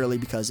entirely,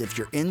 because if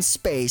you're in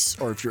space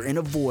or if you're in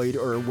a void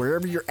or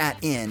wherever you're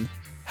at in,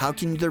 how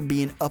can there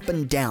be an up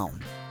and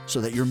down so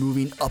that you're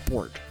moving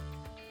upward?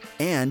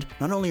 And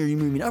not only are you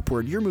moving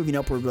upward, you're moving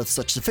upward with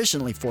such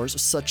sufficient force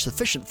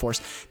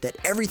that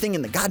everything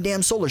in the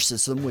goddamn solar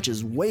system, which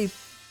is way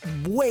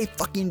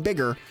fucking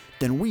bigger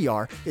than we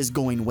are, is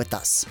going with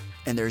us.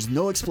 And there's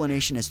no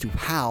explanation as to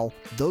how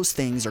those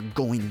things are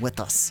going with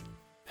us.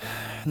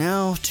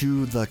 Now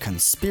to the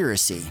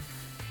conspiracy.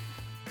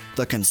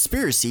 The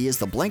conspiracy is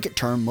the blanket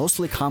term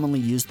mostly commonly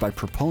used by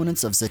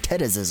proponents of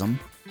zetetism,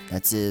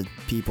 that's it,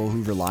 people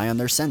who rely on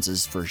their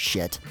senses for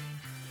shit,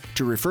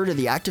 to refer to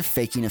the active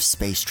faking of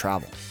space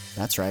travel.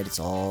 That's right, it's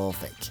all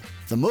fake.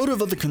 The motive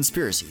of the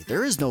conspiracy.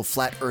 There is no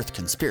flat Earth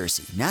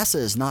conspiracy. NASA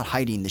is not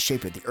hiding the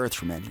shape of the Earth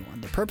from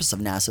anyone. The purpose of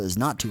NASA is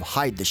not to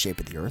hide the shape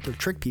of the Earth or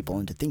trick people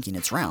into thinking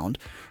it's round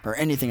or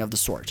anything of the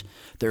sort.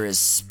 There is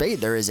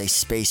a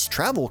space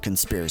travel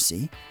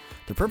conspiracy.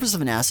 The purpose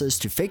of NASA is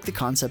to fake the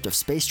concept of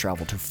space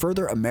travel to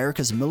further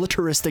America's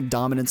militaristic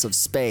dominance of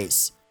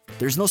space.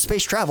 There's no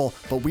space travel,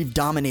 but we've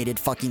dominated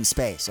fucking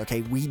space,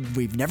 okay?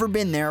 We've never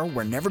been there.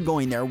 We're never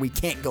going there. We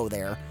can't go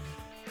there.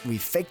 We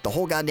faked the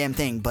whole goddamn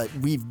thing, but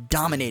we've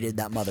dominated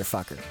that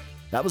motherfucker.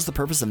 That was the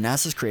purpose of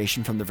NASA's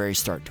creation from the very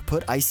start, to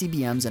put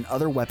ICBMs and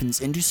other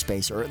weapons into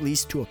space, or at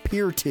least to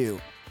appear to.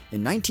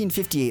 In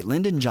 1958,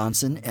 Lyndon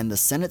Johnson and the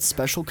Senate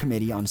Special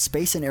Committee on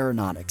Space and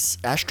Astronautics,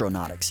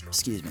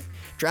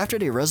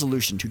 drafted a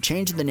resolution to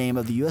change the name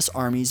of the U.S.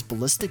 Army's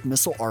ballistic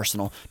missile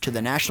arsenal to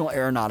the National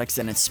Aeronautics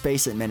and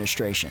Space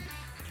Administration.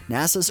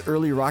 NASA's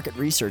early rocket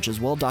research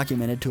is well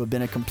documented to have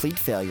been a complete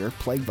failure,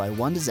 plagued by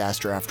one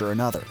disaster after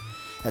another.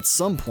 At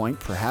some point,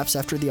 perhaps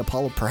after the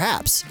Apollo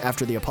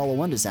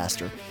 1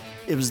 disaster,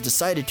 it was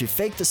decided to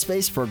fake the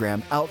space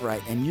program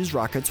outright and use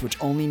rockets which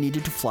only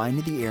needed to fly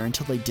into the air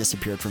until they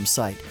disappeared from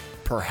sight.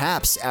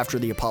 Perhaps after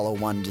the Apollo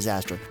 1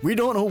 disaster. We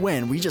don't know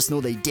when, we just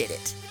know they did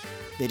it.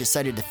 They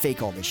decided to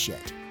fake all this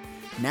shit.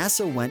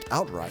 NASA went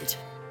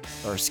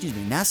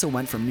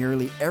from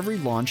nearly every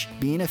launch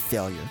being a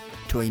failure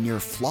to a near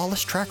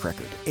flawless track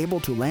record, able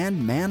to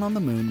land man on the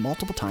moon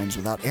multiple times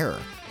without error.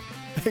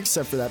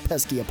 Except for that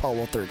pesky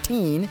Apollo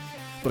 13.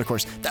 But of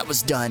course, that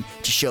was done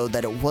to show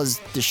that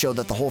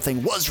the whole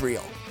thing was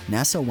real.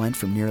 NASA went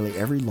from nearly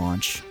every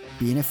launch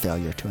being a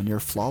failure to a near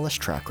flawless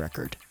track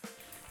record,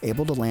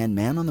 able to land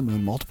man on the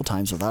moon multiple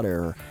times without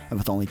error, and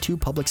with only 2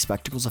 public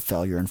spectacles of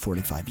failure in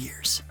 45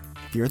 years.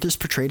 The Earth is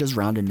portrayed as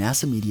round in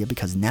NASA media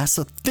because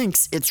NASA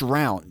thinks it's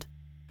round.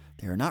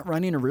 They are not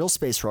running a real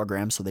space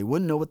program, so they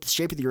wouldn't know what the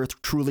shape of the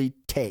Earth truly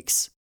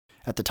takes.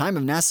 At the time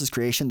of NASA's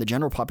creation, the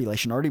general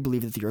population already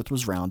believed that the Earth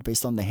was round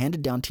based on the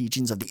handed-down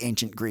teachings of the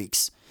ancient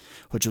Greeks,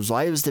 which was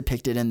why it was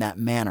depicted in that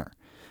manner.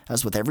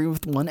 As with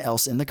everyone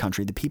else in the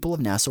country, the people of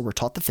NASA were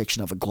taught the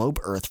fiction of a globe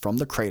Earth from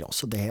the cradle,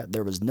 so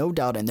there was no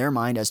doubt in their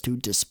mind as to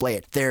display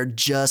it. They're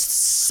just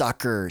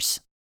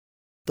suckers.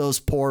 Those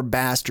poor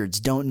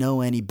bastards don't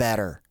know any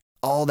better.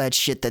 All that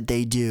shit that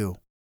they do.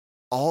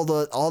 All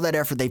that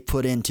effort they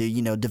put into,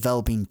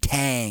 developing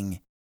Tang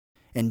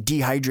and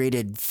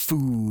dehydrated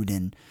food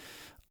and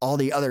all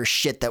the other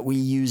shit that we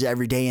use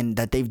every day and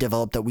that they've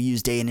developed that we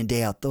use day in and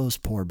day out. Those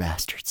poor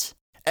bastards.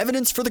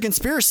 Evidence for the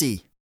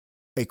conspiracy.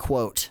 A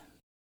quote.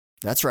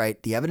 That's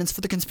right. The evidence for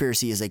the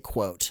conspiracy is a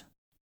quote.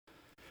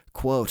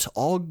 Quote,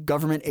 all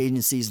government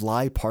agencies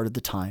lie part of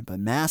the time,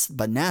 but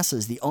NASA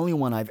is the only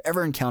one I've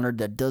ever encountered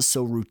that does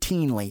so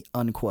routinely,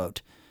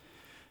 unquote.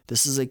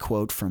 This is a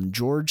quote from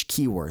George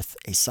Keyworth,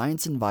 a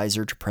science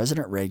advisor to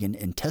President Reagan,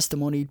 in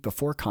testimony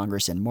before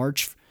Congress in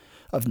March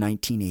of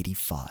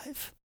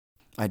 1985.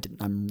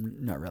 I'm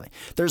not really.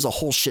 There's a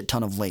whole shit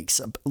ton of links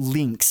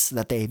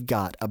that they've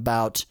got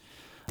about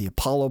the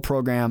Apollo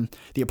program.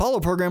 The Apollo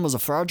program was a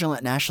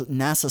fraudulent NASA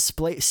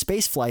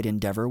spaceflight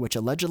endeavor which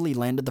allegedly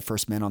landed the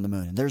first men on the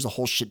moon. And there's a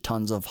whole shit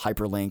tons of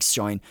hyperlinks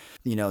showing,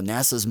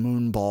 NASA's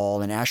moon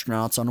ball and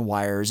astronauts on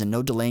wires and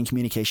no delay in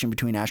communication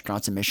between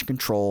astronauts and mission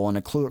control, and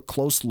a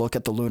close look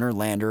at the lunar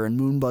lander and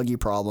moon buggy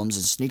problems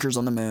and sneakers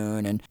on the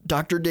moon, and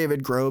Dr.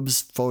 David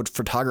Grobe's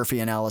photography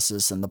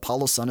analysis, and the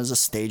Apollo sun is a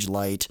stage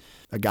light.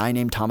 A guy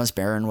named Thomas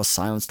Barron was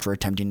silenced for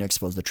attempting to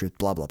expose the truth,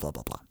 blah, blah, blah,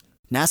 blah, blah.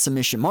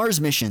 Mars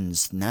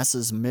missions.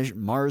 NASA's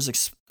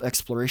Mars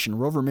exploration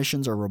rover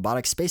missions are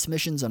robotic space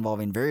missions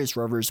involving various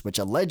rovers which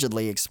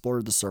allegedly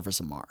explored the surface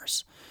of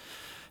Mars.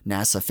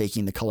 NASA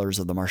faking the colors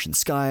of the Martian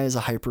sky is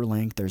a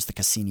hyperlink. There's the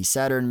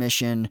Cassini-Saturn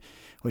mission,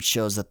 which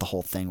shows that the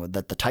whole thing,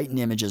 that the Titan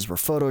images were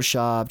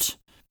photoshopped.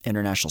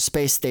 International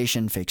Space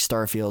Station, fake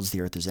star fields,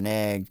 the Earth is an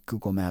egg,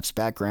 Google Maps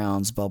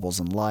backgrounds, bubbles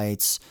and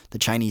lights. The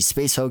Chinese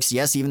space hoax.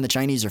 Yes, even the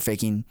Chinese are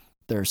faking.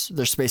 Their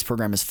space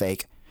program is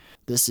fake.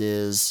 This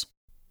is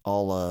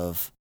all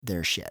of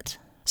their shit.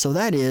 So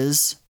that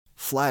is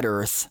flat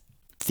Earth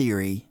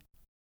theory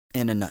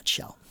in a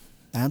nutshell.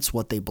 That's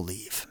what they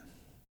believe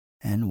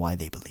and why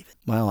they believe it.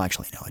 Well,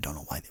 actually, no, I don't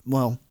know why.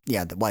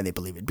 Why they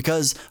believe it.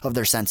 Because of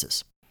their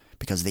senses.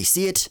 Because they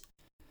see it,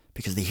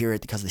 because they hear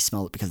it, because they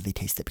smell it, because they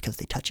taste it, because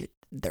they touch it.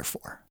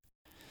 Therefore,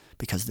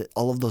 because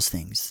all of those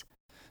things,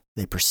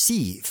 they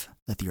perceive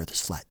that the Earth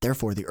is flat.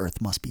 Therefore, the Earth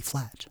must be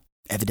flat.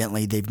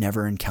 Evidently, they've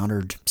never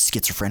encountered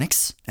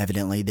schizophrenics.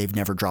 Evidently, they've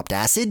never dropped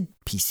acid,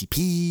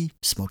 PCP,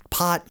 smoked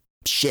pot,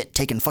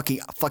 taken fucking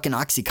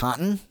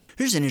OxyContin.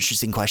 Here's an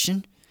interesting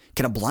question.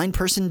 Can a blind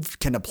person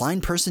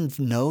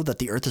know that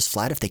the Earth is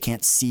flat if they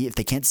can't see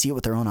it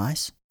with their own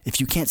eyes?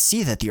 If you can't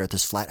see that the Earth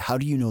is flat, how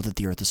do you know that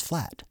the Earth is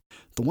flat?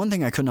 The one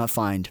thing I could not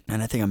find,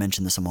 and I think I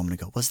mentioned this a moment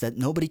ago, was that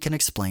nobody can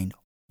explain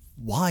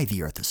why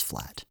the Earth is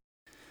flat.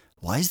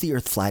 Why is the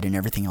Earth flat and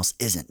everything else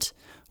isn't?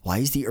 Why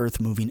is the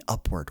Earth moving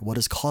upward? What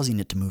is causing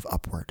it to move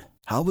upward?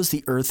 How was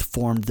the Earth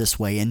formed this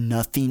way and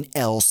nothing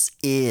else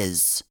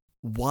is?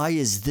 Why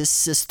is this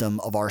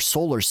system of our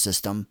solar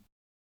system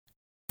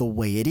the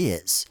way it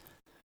is?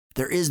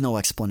 There is no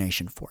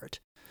explanation for it.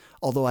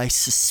 Although I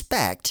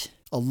suspect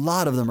a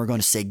lot of them are going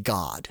to say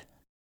God.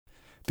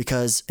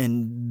 Because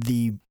in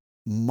the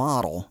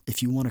model,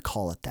 if you want to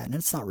call it that, and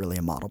it's not really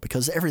a model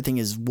because everything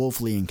is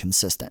woefully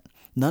inconsistent.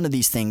 None of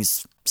these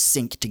things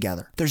sync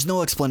together. There's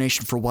no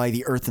explanation for why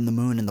the Earth and the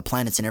moon and the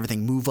planets and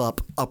everything move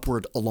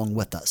upward along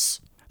with us.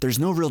 There's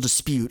no real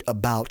dispute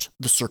about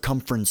the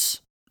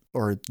circumference,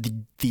 or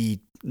the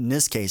in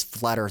this case,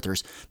 flat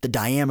earthers, the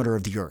diameter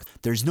of the Earth.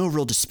 There's no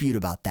real dispute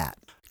about that.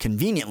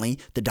 Conveniently,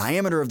 the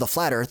diameter of the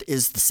flat Earth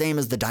is the same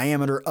as the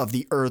diameter of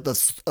the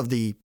Earth, of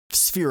the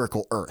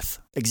spherical Earth.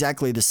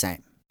 Exactly the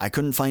same. I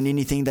couldn't find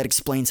anything that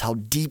explains how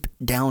deep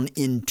down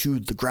into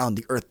the ground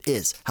the Earth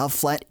is. How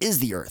flat is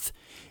the Earth?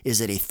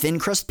 Is it a thin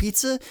crust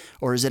pizza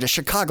or is it a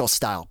Chicago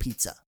style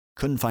pizza?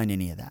 Couldn't find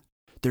any of that.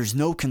 There's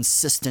no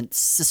consistent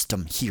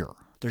system here.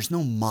 There's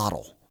no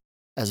model.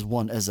 As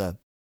one of the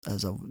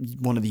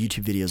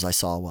YouTube videos I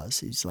saw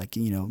was, he's like,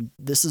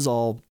 this is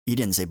all, he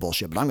didn't say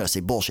bullshit, but I'm going to say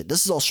bullshit.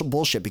 This is all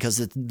bullshit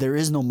because there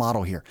is no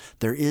model here.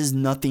 There is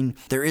nothing,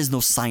 there is no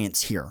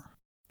science here.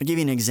 I'll give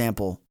you an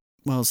example.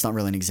 Well, it's not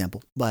really an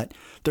example, but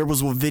there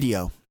was a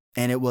video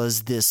and it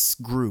was this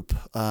group.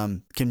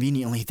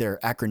 Conveniently, their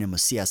acronym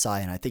was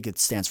CSI, and I think it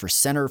stands for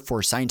Center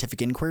for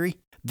Scientific Inquiry.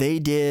 They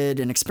did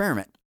an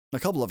experiment, a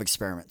couple of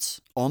experiments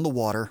on the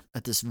water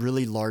at this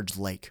really large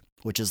lake,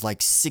 which is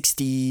like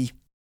 60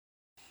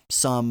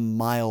 some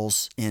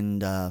miles in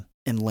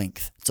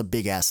length. It's a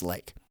big ass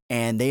lake.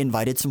 And they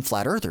invited some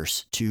flat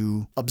earthers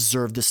to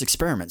observe this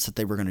experiment that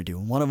they were going to do.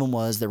 And one of them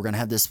was they were going to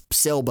have this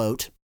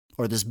sailboat,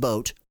 or this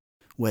boat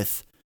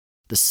with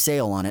the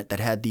sail on it that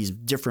had these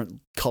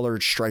different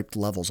colored striped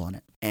levels on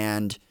it.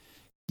 And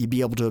you'd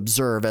be able to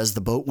observe as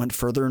the boat went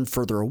further and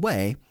further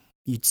away,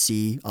 you'd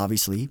see,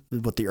 obviously,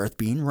 with the Earth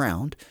being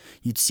round,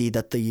 you'd see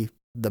that the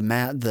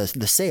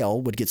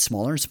sail would get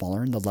smaller and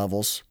smaller, and the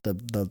levels,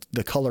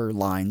 the color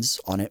lines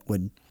on it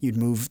you'd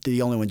move.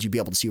 The only ones you'd be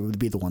able to see would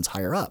be the ones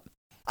higher up.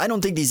 I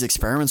don't think these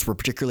experiments were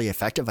particularly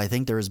effective. I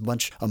think there is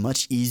a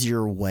much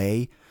easier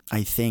way,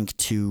 I think,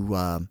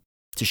 to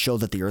show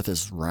that the Earth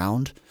is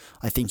round.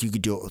 I think you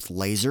could do it with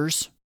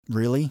lasers,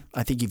 really.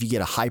 I think if you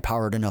get a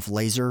high-powered enough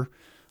laser,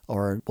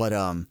 or what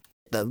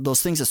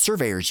those things that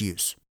surveyors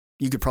use,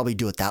 you could probably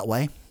do it that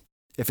way.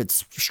 If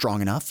it's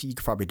strong enough, you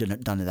could probably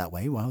done it that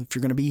way. Well, if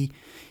you're going to be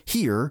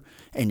here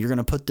and you're going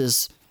to put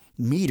this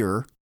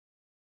meter,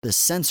 this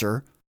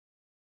sensor,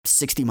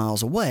 60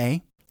 miles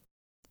away,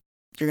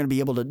 you're going to be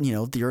able to,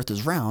 if the Earth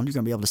is round, you're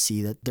going to be able to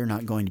see that they're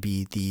not going to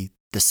be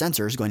the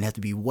sensor is going to have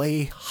to be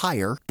way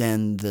higher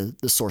than the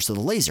source of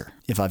the laser,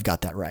 if I've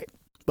got that right.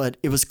 But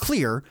it was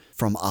clear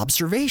from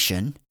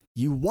observation,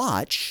 you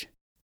watch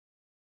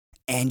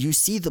and you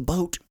see the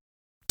boat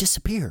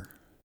disappear.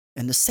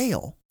 And the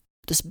sail,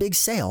 this big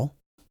sail,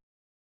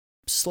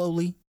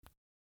 slowly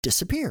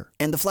disappear.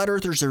 And the flat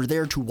earthers are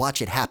there to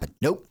watch it happen.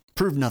 Nope,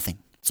 prove nothing.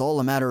 It's all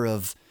a matter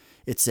of,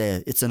 it's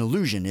an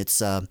illusion. It's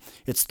the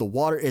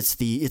water, it's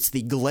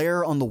the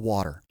glare on the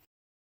water,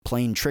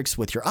 playing tricks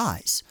with your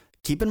eyes.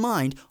 Keep in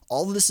mind,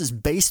 all of this is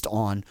based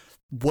on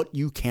what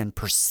you can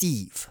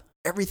perceive.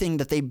 Everything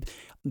that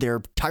their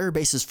entire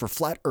basis for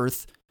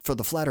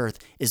the flat earth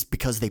is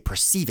because they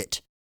perceive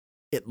it.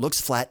 It looks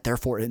flat,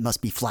 therefore it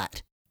must be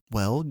flat.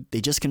 Well, they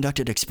just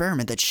conducted an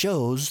experiment that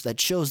shows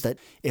that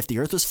if the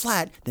earth was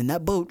flat, then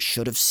that boat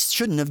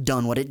shouldn't have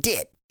done what it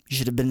did. You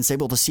should have been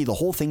able to see the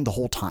whole thing the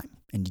whole time,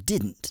 and you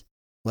didn't.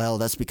 Well,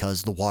 that's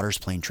because the water's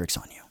playing tricks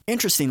on you.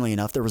 Interestingly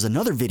enough, there was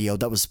another video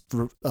that was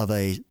of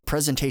a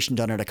presentation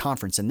done at a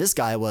conference, and this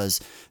guy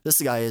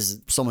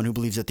is someone who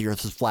believes that the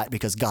earth is flat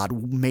because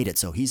God made it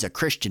so. He's a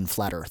Christian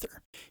flat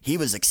earther. He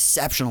was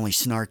exceptionally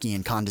snarky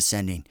and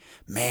condescending.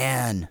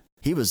 Man,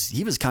 he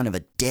was kind of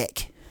a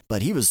dick,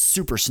 but he was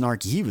super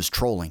snarky. He was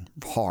trolling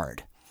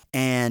hard.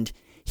 And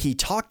he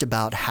talked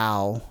about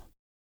how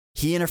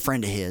he and a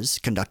friend of his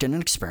conducted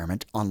an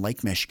experiment on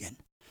Lake Michigan,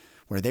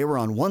 where they were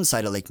on one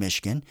side of Lake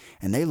Michigan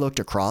and they looked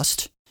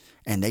across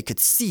and they could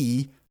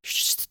see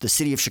the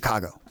city of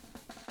Chicago,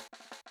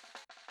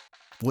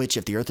 which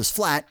if the earth is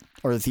flat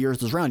or if the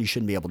earth is round, you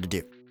shouldn't be able to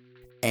do.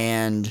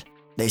 And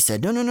they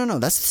said, no,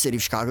 that's the city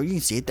of Chicago. You can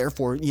see it.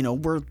 Therefore,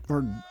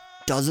 we're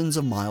dozens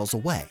of miles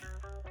away.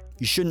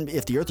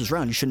 If the earth is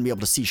round, you shouldn't be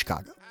able to see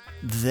Chicago.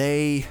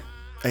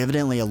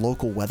 Evidently a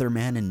local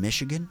weatherman in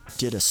Michigan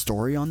did a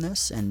story on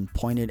this and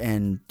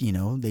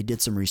they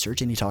did some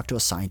research, and he talked to a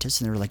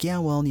scientist and they were like, yeah,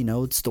 well,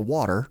 it's the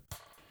water.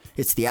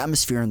 It's the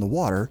atmosphere and the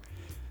water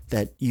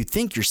that you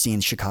think you're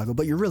seeing Chicago,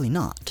 but you're really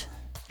not.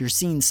 You're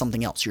seeing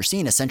something else. You're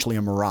seeing essentially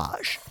a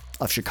mirage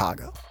of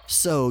Chicago.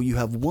 So you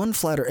have one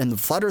flat earth, and the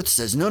flat earth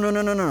says, no,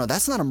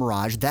 that's not a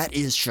mirage. That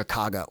is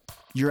Chicago.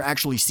 You're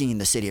actually seeing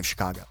the city of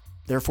Chicago.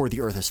 Therefore, the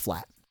earth is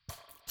flat.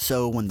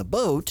 So when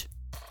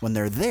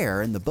they're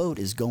there and the boat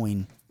is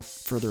going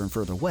further and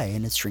further away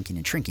and it's shrinking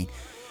and shrinking,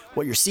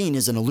 what you're seeing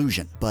is an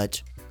illusion.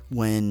 But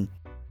when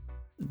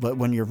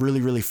you're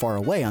really, really far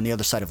away on the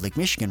other side of Lake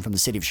Michigan from the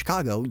city of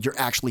Chicago, you're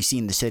actually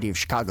seeing the city of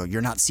Chicago.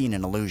 You're not seeing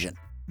an illusion.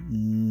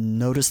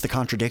 Notice the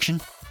contradiction?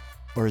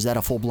 Or is that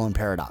a full-blown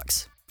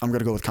paradox? I'm going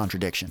to go with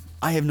contradiction.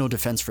 I have no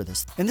defense for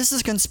this. And this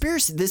is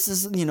conspiracy. This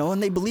is,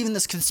 and they believe in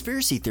this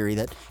conspiracy theory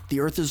that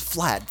the earth is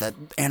flat, that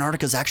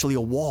Antarctica is actually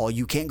a wall.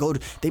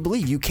 They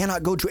believe you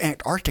cannot go to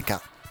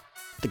Antarctica.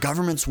 The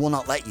governments will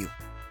not let you.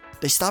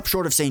 They stop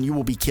short of saying you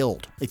will be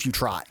killed if you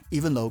try,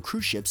 even though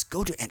cruise ships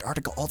go to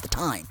Antarctica all the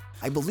time.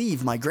 I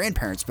believe my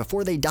grandparents,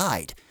 before they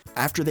died,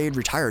 after they had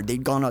retired, they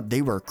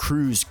were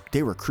cruise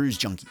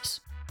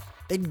junkies.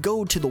 They'd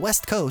go to the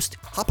West Coast,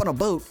 hop on a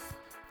boat,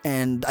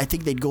 and I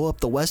think they'd go up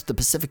the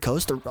Pacific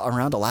coast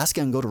around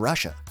Alaska and go to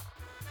Russia.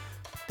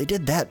 They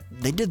did that.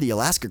 They did the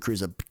Alaska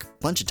cruise a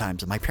bunch of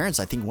times, and my parents,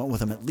 I think, went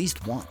with them at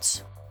least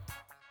once.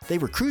 They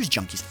were cruise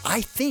junkies.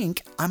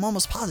 I'm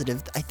almost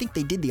positive, I think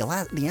they did the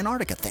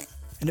Antarctica thing.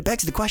 And it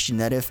begs the question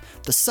that if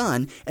the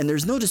sun, and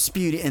there's no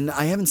dispute, and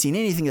I haven't seen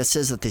anything that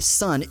says that the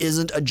sun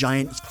isn't a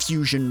giant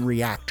fusion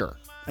reactor.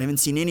 I haven't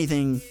seen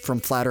anything from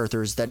flat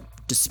earthers that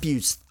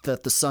disputes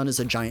that the sun is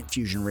a giant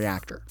fusion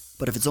reactor.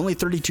 But if it's only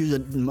 32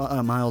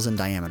 miles in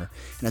diameter,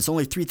 and it's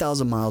only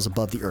 3,000 miles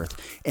above the earth,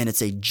 and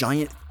it's a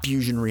giant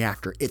fusion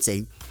reactor, it's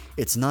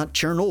not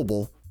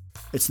Chernobyl,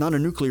 it's not a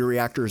nuclear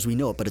reactor as we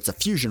know it, but it's a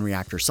fusion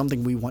reactor,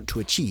 something we want to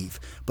achieve,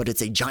 but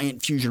it's a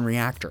giant fusion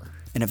reactor.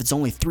 And if it's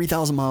only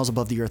 3,000 miles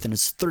above the earth and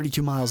it's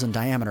 32 miles in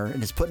diameter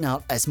and it's putting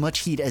out as much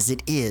heat as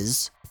it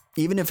is,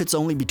 even if it's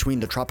only between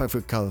the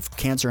Tropic of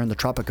Cancer and the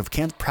Tropic of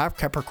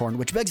Capricorn,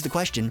 which begs the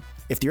question,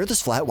 if the earth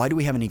is flat, why do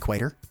we have an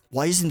equator?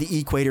 Why isn't the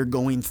equator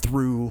going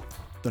through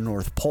the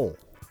North Pole?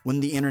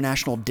 Wouldn't the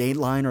international date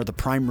line or the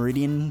prime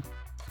meridian,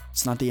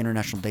 it's not the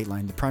international date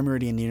line, the prime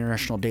meridian and the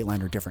international date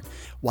line are different.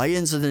 Why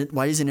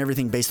isn't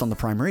everything based on the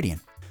prime meridian?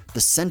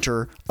 The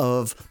center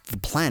of the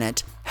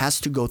planet has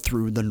to go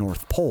through the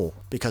North Pole,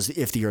 because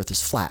if the earth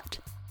is flat.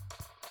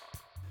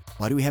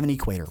 Why do we have an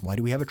equator? Why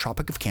do we have a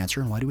Tropic of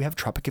Cancer? And why do we have a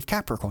Tropic of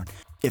Capricorn?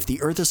 If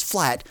the earth is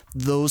flat,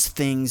 those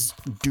things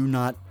do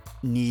not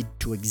need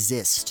to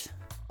exist.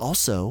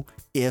 Also,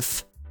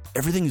 if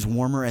everything's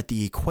warmer at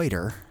the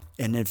equator,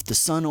 and if the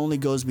sun only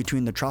goes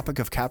between the Tropic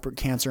of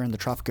Cancer and the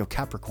Tropic of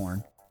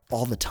Capricorn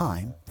all the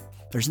time,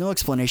 there's no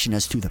explanation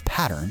as to the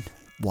pattern.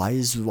 Why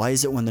is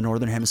it when the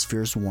northern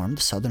hemisphere is warm,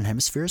 the southern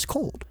hemisphere is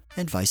cold,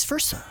 and vice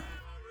versa?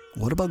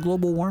 What about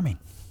global warming?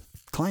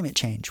 Climate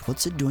change,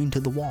 what's it doing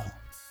to the wall?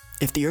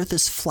 If the earth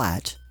is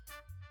flat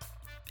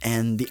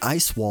and the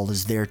ice wall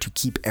is there to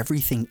keep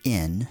everything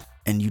in,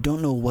 and you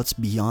don't know what's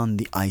beyond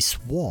the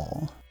ice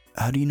wall,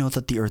 how do you know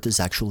that the earth is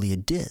actually a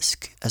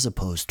disk as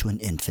opposed to an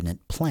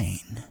infinite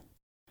plane?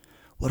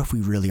 What if we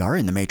really are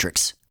in the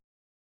Matrix?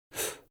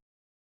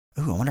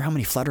 Ooh, I wonder how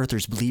many flat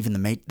earthers believe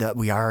that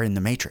we are in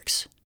the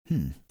Matrix.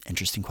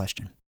 Interesting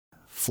question.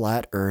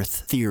 flat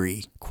earth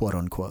theory, quote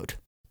unquote.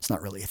 It's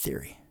not really a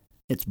theory.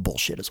 It's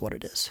bullshit is what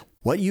it is.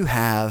 What you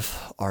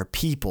have are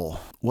people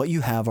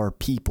who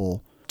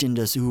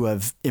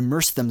have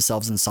immersed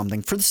themselves in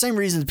something for the same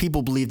reasons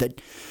people believe that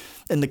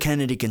in the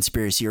Kennedy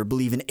conspiracy or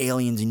believe in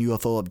aliens and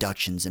UFO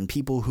abductions, and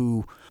people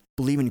who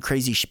believe in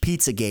crazy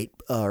Pizzagate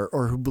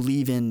or who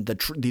believe in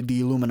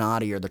the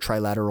Illuminati or the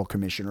Trilateral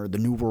Commission or the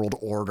New World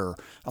Order,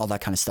 all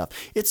that kind of stuff.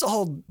 It's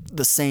all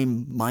the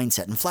same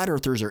mindset, and flat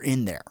earthers are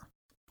in there.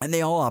 And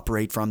they all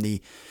operate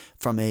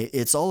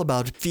it's all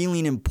about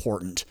feeling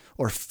important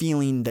or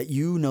feeling that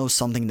you know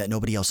something that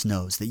nobody else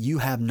knows, that you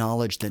have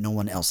knowledge that no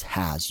one else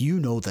has. You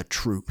know the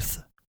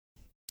truth.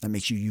 That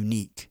makes you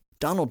unique.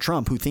 Donald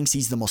Trump, who thinks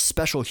he's the most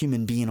special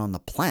human being on the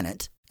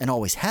planet and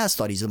always has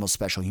thought he's the most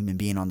special human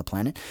being on the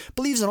planet,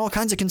 believes in all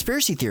kinds of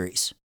conspiracy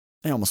theories.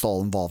 They almost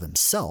all involve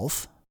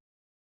himself,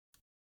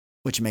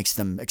 which makes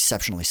them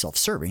exceptionally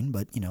self-serving,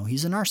 but,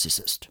 he's a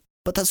narcissist.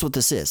 But that's what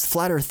this is.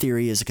 Flat Earth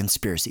theory is a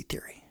conspiracy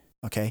theory,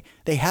 okay?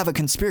 They have a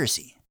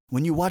conspiracy.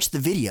 When you watch the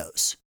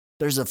videos,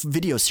 there's a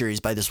video series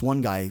by this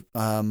one guy,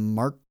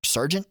 Mark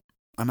Sargent.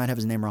 I might have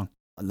his name wrong.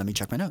 Let me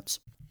check my notes,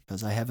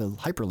 because I have a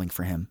hyperlink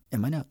for him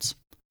in my notes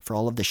for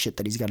all of the shit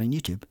that he's got on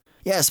YouTube.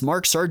 Yes,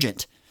 Mark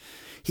Sargent.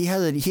 He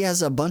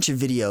has a bunch of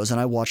videos,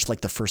 and I watched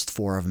like the first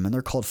 4 of them, and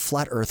they're called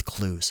Flat Earth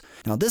Clues.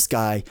 Now, this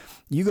guy,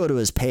 you go to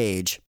his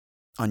page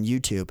on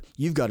YouTube,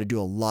 you've got to do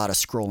a lot of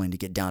scrolling to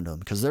get down to him,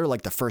 because they're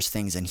like the first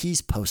things, and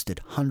he's posted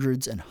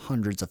hundreds and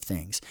hundreds of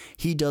things.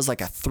 He does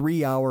like a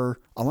 3-hour,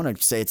 I want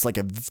to say it's like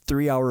a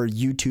 3-hour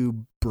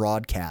YouTube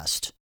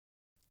broadcast,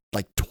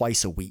 like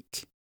twice a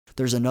week.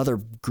 There's another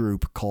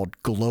group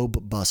called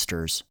Globe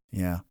Busters.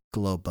 Yeah,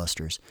 Globe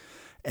Busters.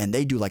 And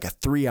they do like a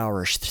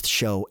 3-hour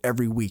show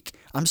every week.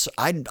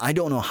 I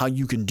don't know how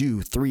you can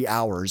do 3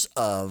 hours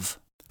of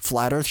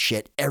flat earth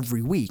shit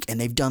every week. And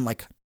they've done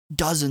like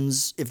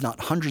dozens, if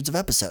not hundreds of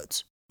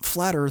episodes.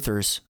 Flat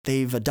earthers,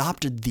 they've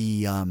adopted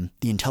the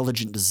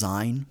intelligent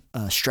design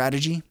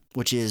strategy,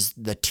 which is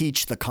the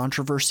teach the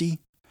controversy,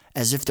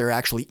 as if there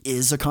actually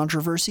is a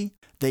controversy.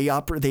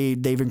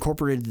 They've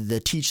incorporated the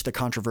teach the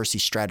controversy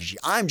strategy.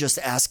 I'm just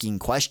asking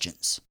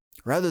questions.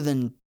 Rather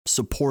than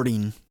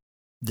supporting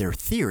their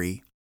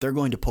theory, they're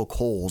going to poke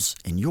holes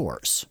in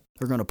yours.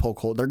 They're going to poke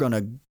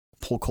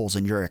holes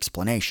in your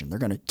explanation. They're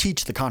going to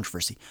teach the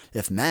controversy.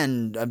 If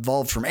men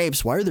evolved from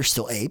apes, why are there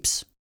still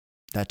apes?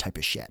 That type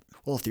of shit.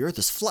 Well, if the earth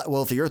is flat,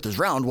 well, if the earth is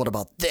round, what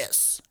about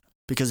this?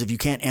 Because if you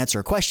can't answer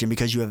a question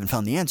because you haven't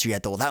found the answer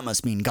yet, well, that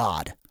must mean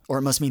God. Or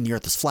it must mean the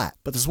earth is flat.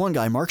 But this one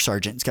guy, Mark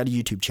Sargent, he's got a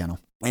YouTube channel.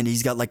 And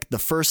he's got like the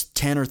first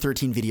 10 or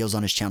 13 videos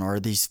on his channel are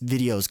these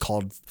videos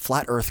called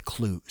Flat Earth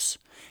Clues.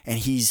 And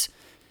he's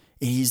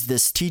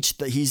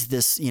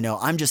this,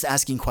 I'm just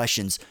asking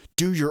questions,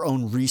 do your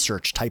own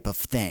research type of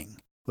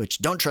thing, which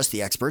don't trust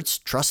the experts,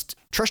 trust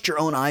your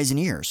own eyes and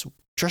ears,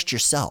 trust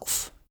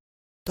yourself.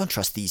 Don't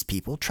trust these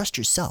people, trust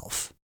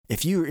yourself.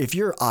 If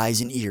your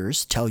eyes and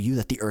ears tell you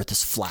that the earth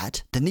is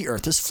flat, then the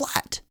earth is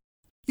flat.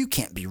 You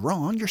can't be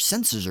wrong. Your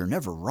senses are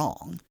never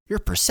wrong. Your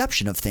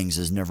perception of things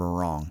is never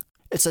wrong.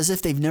 It's as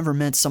if they've never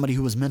met somebody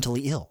who was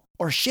mentally ill.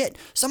 Or shit,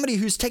 somebody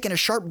who's taken a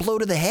sharp blow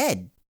to the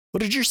head.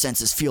 What did your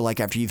senses feel like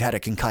after you've had a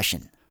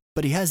concussion?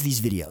 But he has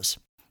these videos,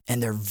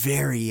 and they're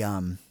very,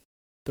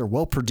 they're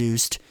well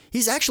produced.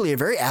 He's actually a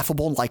very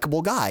affable and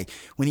likable guy.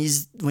 When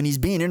he's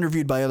being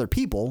interviewed by other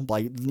people,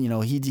 like,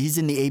 he's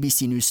in the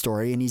ABC News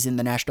story and he's in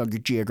the National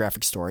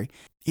Geographic story.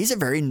 He's a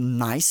very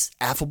nice,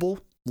 affable,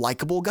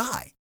 likable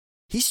guy.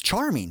 He's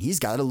charming. He's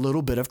got a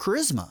little bit of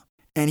charisma,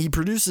 and he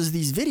produces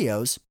these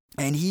videos.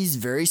 And he's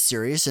very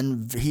serious,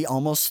 and he's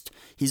almost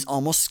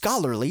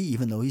scholarly,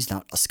 even though he's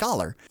not a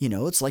scholar.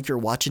 It's like you're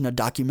watching a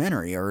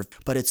documentary,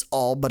 but it's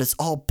all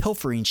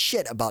pilfering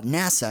shit about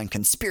NASA and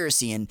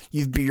conspiracy, and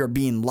you're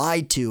being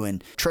lied to,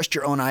 and trust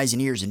your own eyes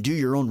and ears and do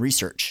your own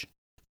research.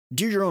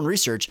 Do your own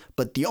research,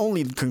 but the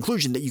only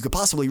conclusion that you could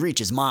possibly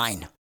reach is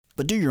mine.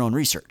 But do your own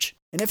research.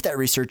 And if that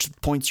research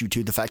points you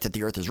to the fact that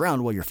the earth is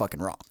round, well, you're fucking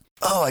wrong.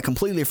 Oh, I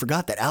completely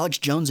forgot that Alex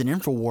Jones in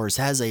InfoWars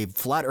has a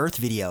flat earth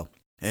video.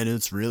 And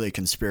it's really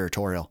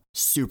conspiratorial,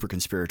 super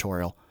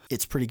conspiratorial.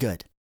 It's pretty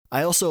good.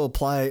 I also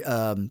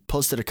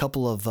posted a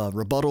couple of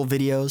rebuttal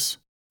videos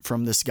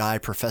from this guy,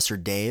 Professor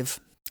Dave.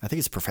 I think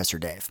it's Professor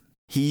Dave.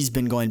 He's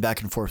been going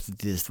back and forth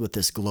with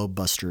this Globe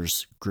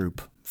Busters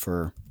group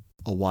for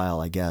a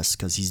while, I guess,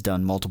 because he's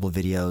done multiple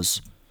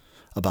videos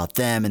about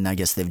them, and I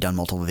guess they've done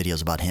multiple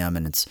videos about him,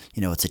 and it's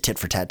a tit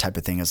for tat type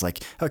of thing. It's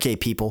like, okay,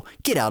 people,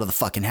 get out of the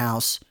fucking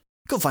house.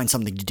 Go find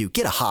something to do.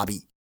 Get a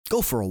hobby.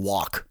 Go for a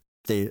walk.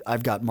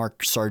 I've got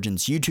Mark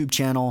Sargent's YouTube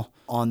channel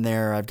on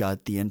there. I've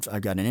got an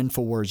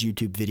InfoWars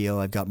YouTube video.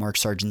 I've got Mark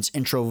Sargent's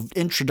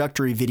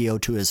introductory video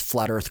to his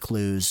Flat Earth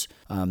Clues.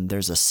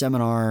 There's a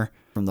seminar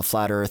from the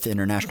Flat Earth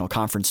International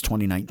Conference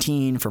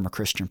 2019 from a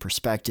Christian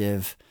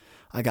perspective.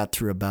 I got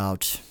through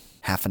about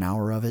half an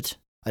hour of it.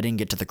 I didn't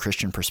get to the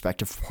Christian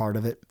perspective part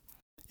of it.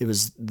 It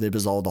was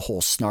all the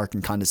whole snark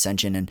and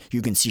condescension, and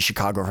you can see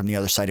Chicago from the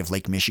other side of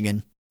Lake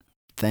Michigan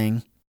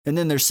thing. And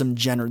then there's some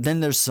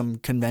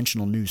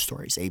conventional news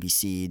stories,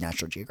 ABC,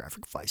 National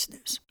Geographic, Vice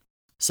News.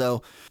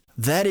 So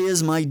that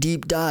is my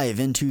deep dive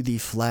into the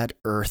flat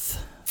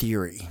earth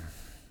theory.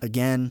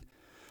 Again,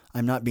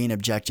 I'm not being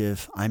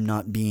objective. I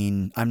can't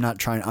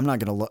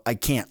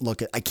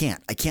look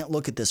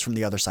at this from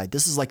the other side.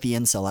 This is like the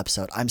incel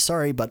episode. I'm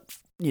sorry, but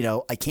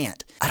I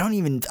can't.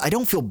 I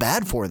don't feel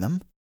bad for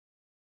them.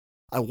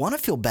 I want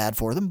to feel bad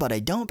for them, but I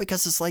don't,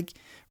 because it's like,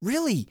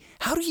 really,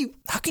 how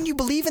can you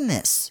believe in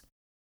this?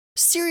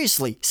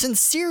 Seriously,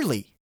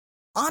 sincerely,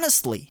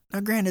 honestly. Now,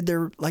 granted,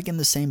 they're like in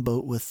the same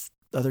boat with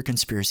other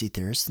conspiracy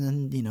theorists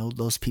and,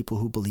 those people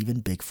who believe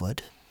in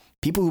Bigfoot.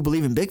 People who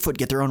believe in Bigfoot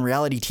get their own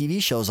reality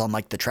TV shows on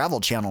like the Travel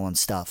Channel and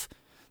stuff.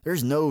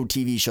 There's no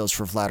TV shows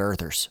for flat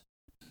earthers.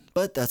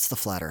 But that's the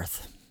flat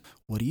earth.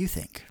 What do you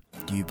think?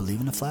 Do you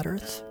believe in a flat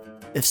earth?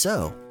 If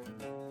so,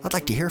 I'd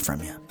like to hear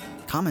from you.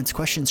 Comments,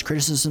 questions,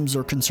 criticisms,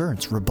 or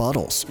concerns.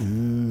 Rebuttals.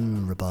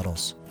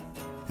 Rebuttals.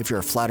 If you're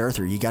a flat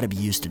earther, you got to be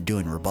used to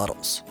doing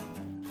rebuttals.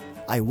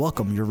 I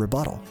welcome your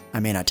rebuttal. I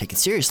may not take it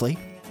seriously,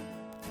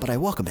 but I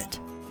welcome it.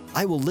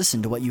 I will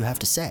listen to what you have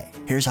to say.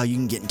 Here's how you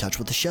can get in touch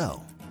with the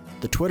show.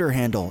 The Twitter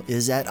handle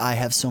is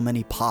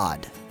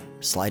 @IHaveSoManyPod.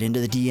 Slide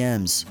into the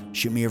DMs,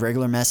 shoot me a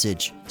regular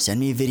message, send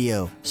me a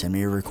video, send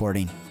me a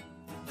recording.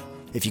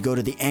 If you go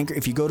to the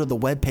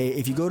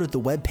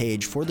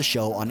webpage for the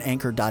show on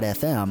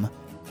Anchor.fm,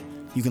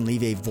 you can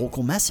leave a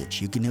vocal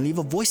message. You can leave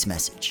a voice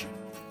message.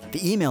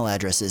 The email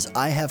address is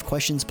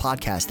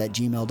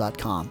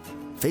ihavequestionspodcast@gmail.com.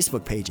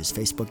 Facebook page is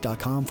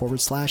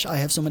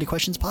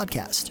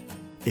facebook.com/IHaveSoManyQuestionsPodcast.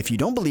 If you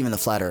don't believe in the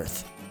flat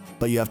earth,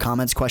 but you have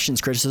comments,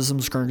 questions,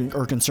 criticisms,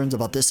 or concerns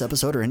about this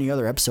episode or any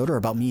other episode, or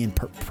about me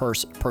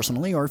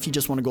personally, or if you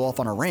just want to go off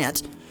on a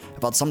rant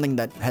about something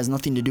that has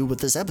nothing to do with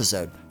this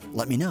episode,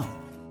 let me know.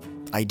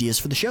 Ideas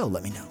for the show,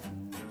 let me know.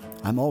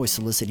 I'm always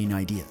soliciting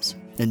ideas.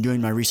 And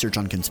doing my research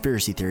on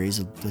conspiracy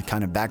theories, the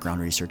kind of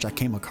background research, I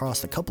came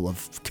across a couple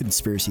of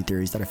conspiracy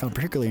theories that I found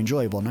particularly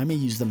enjoyable, and I may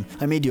use them.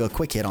 I may do a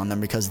quick hit on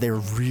them because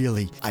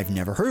I've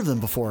never heard of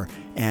them before,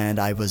 and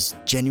I was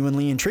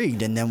genuinely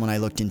intrigued. And then when I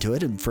looked into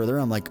it and further,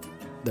 I'm like,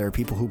 there are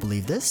people who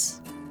believe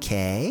this?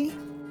 Okay.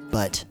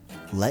 But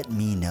let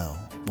me know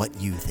what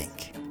you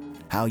think,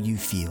 how you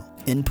feel.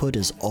 Input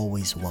is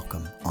always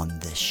welcome on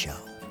this show.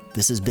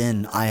 This has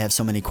been I Have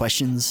So Many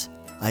Questions.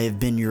 I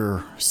have been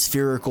your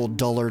spherical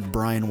dullard,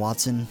 Brian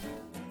Watson.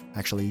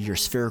 Actually, your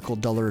spherical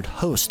dullard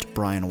host,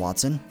 Brian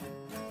Watson.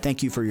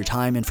 Thank you for your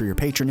time and for your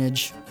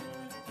patronage.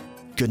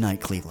 Good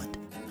night, Cleveland.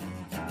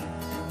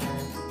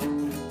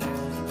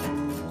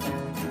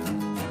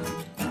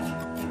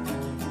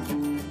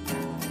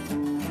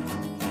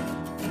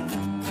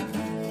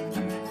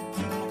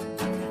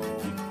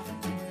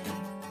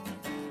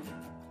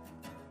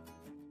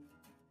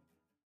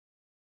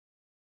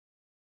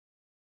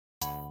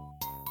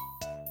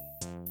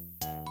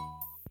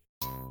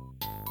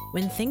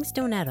 When things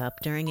don't add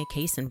up during a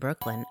case in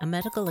Brooklyn, a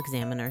medical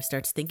examiner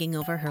starts thinking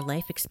over her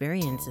life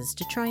experiences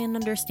to try and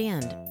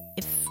understand.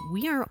 If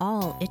we are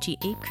all itchy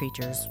ape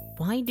creatures,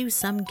 why do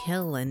some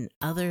kill and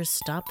others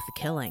stop the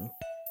killing?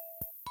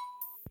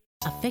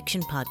 A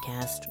fiction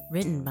podcast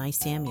written by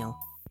Samuel.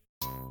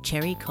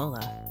 Cherry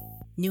Cola.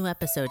 New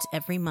episodes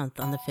every month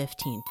on the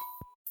 15th.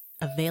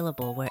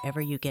 Available wherever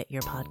you get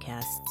your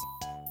podcasts.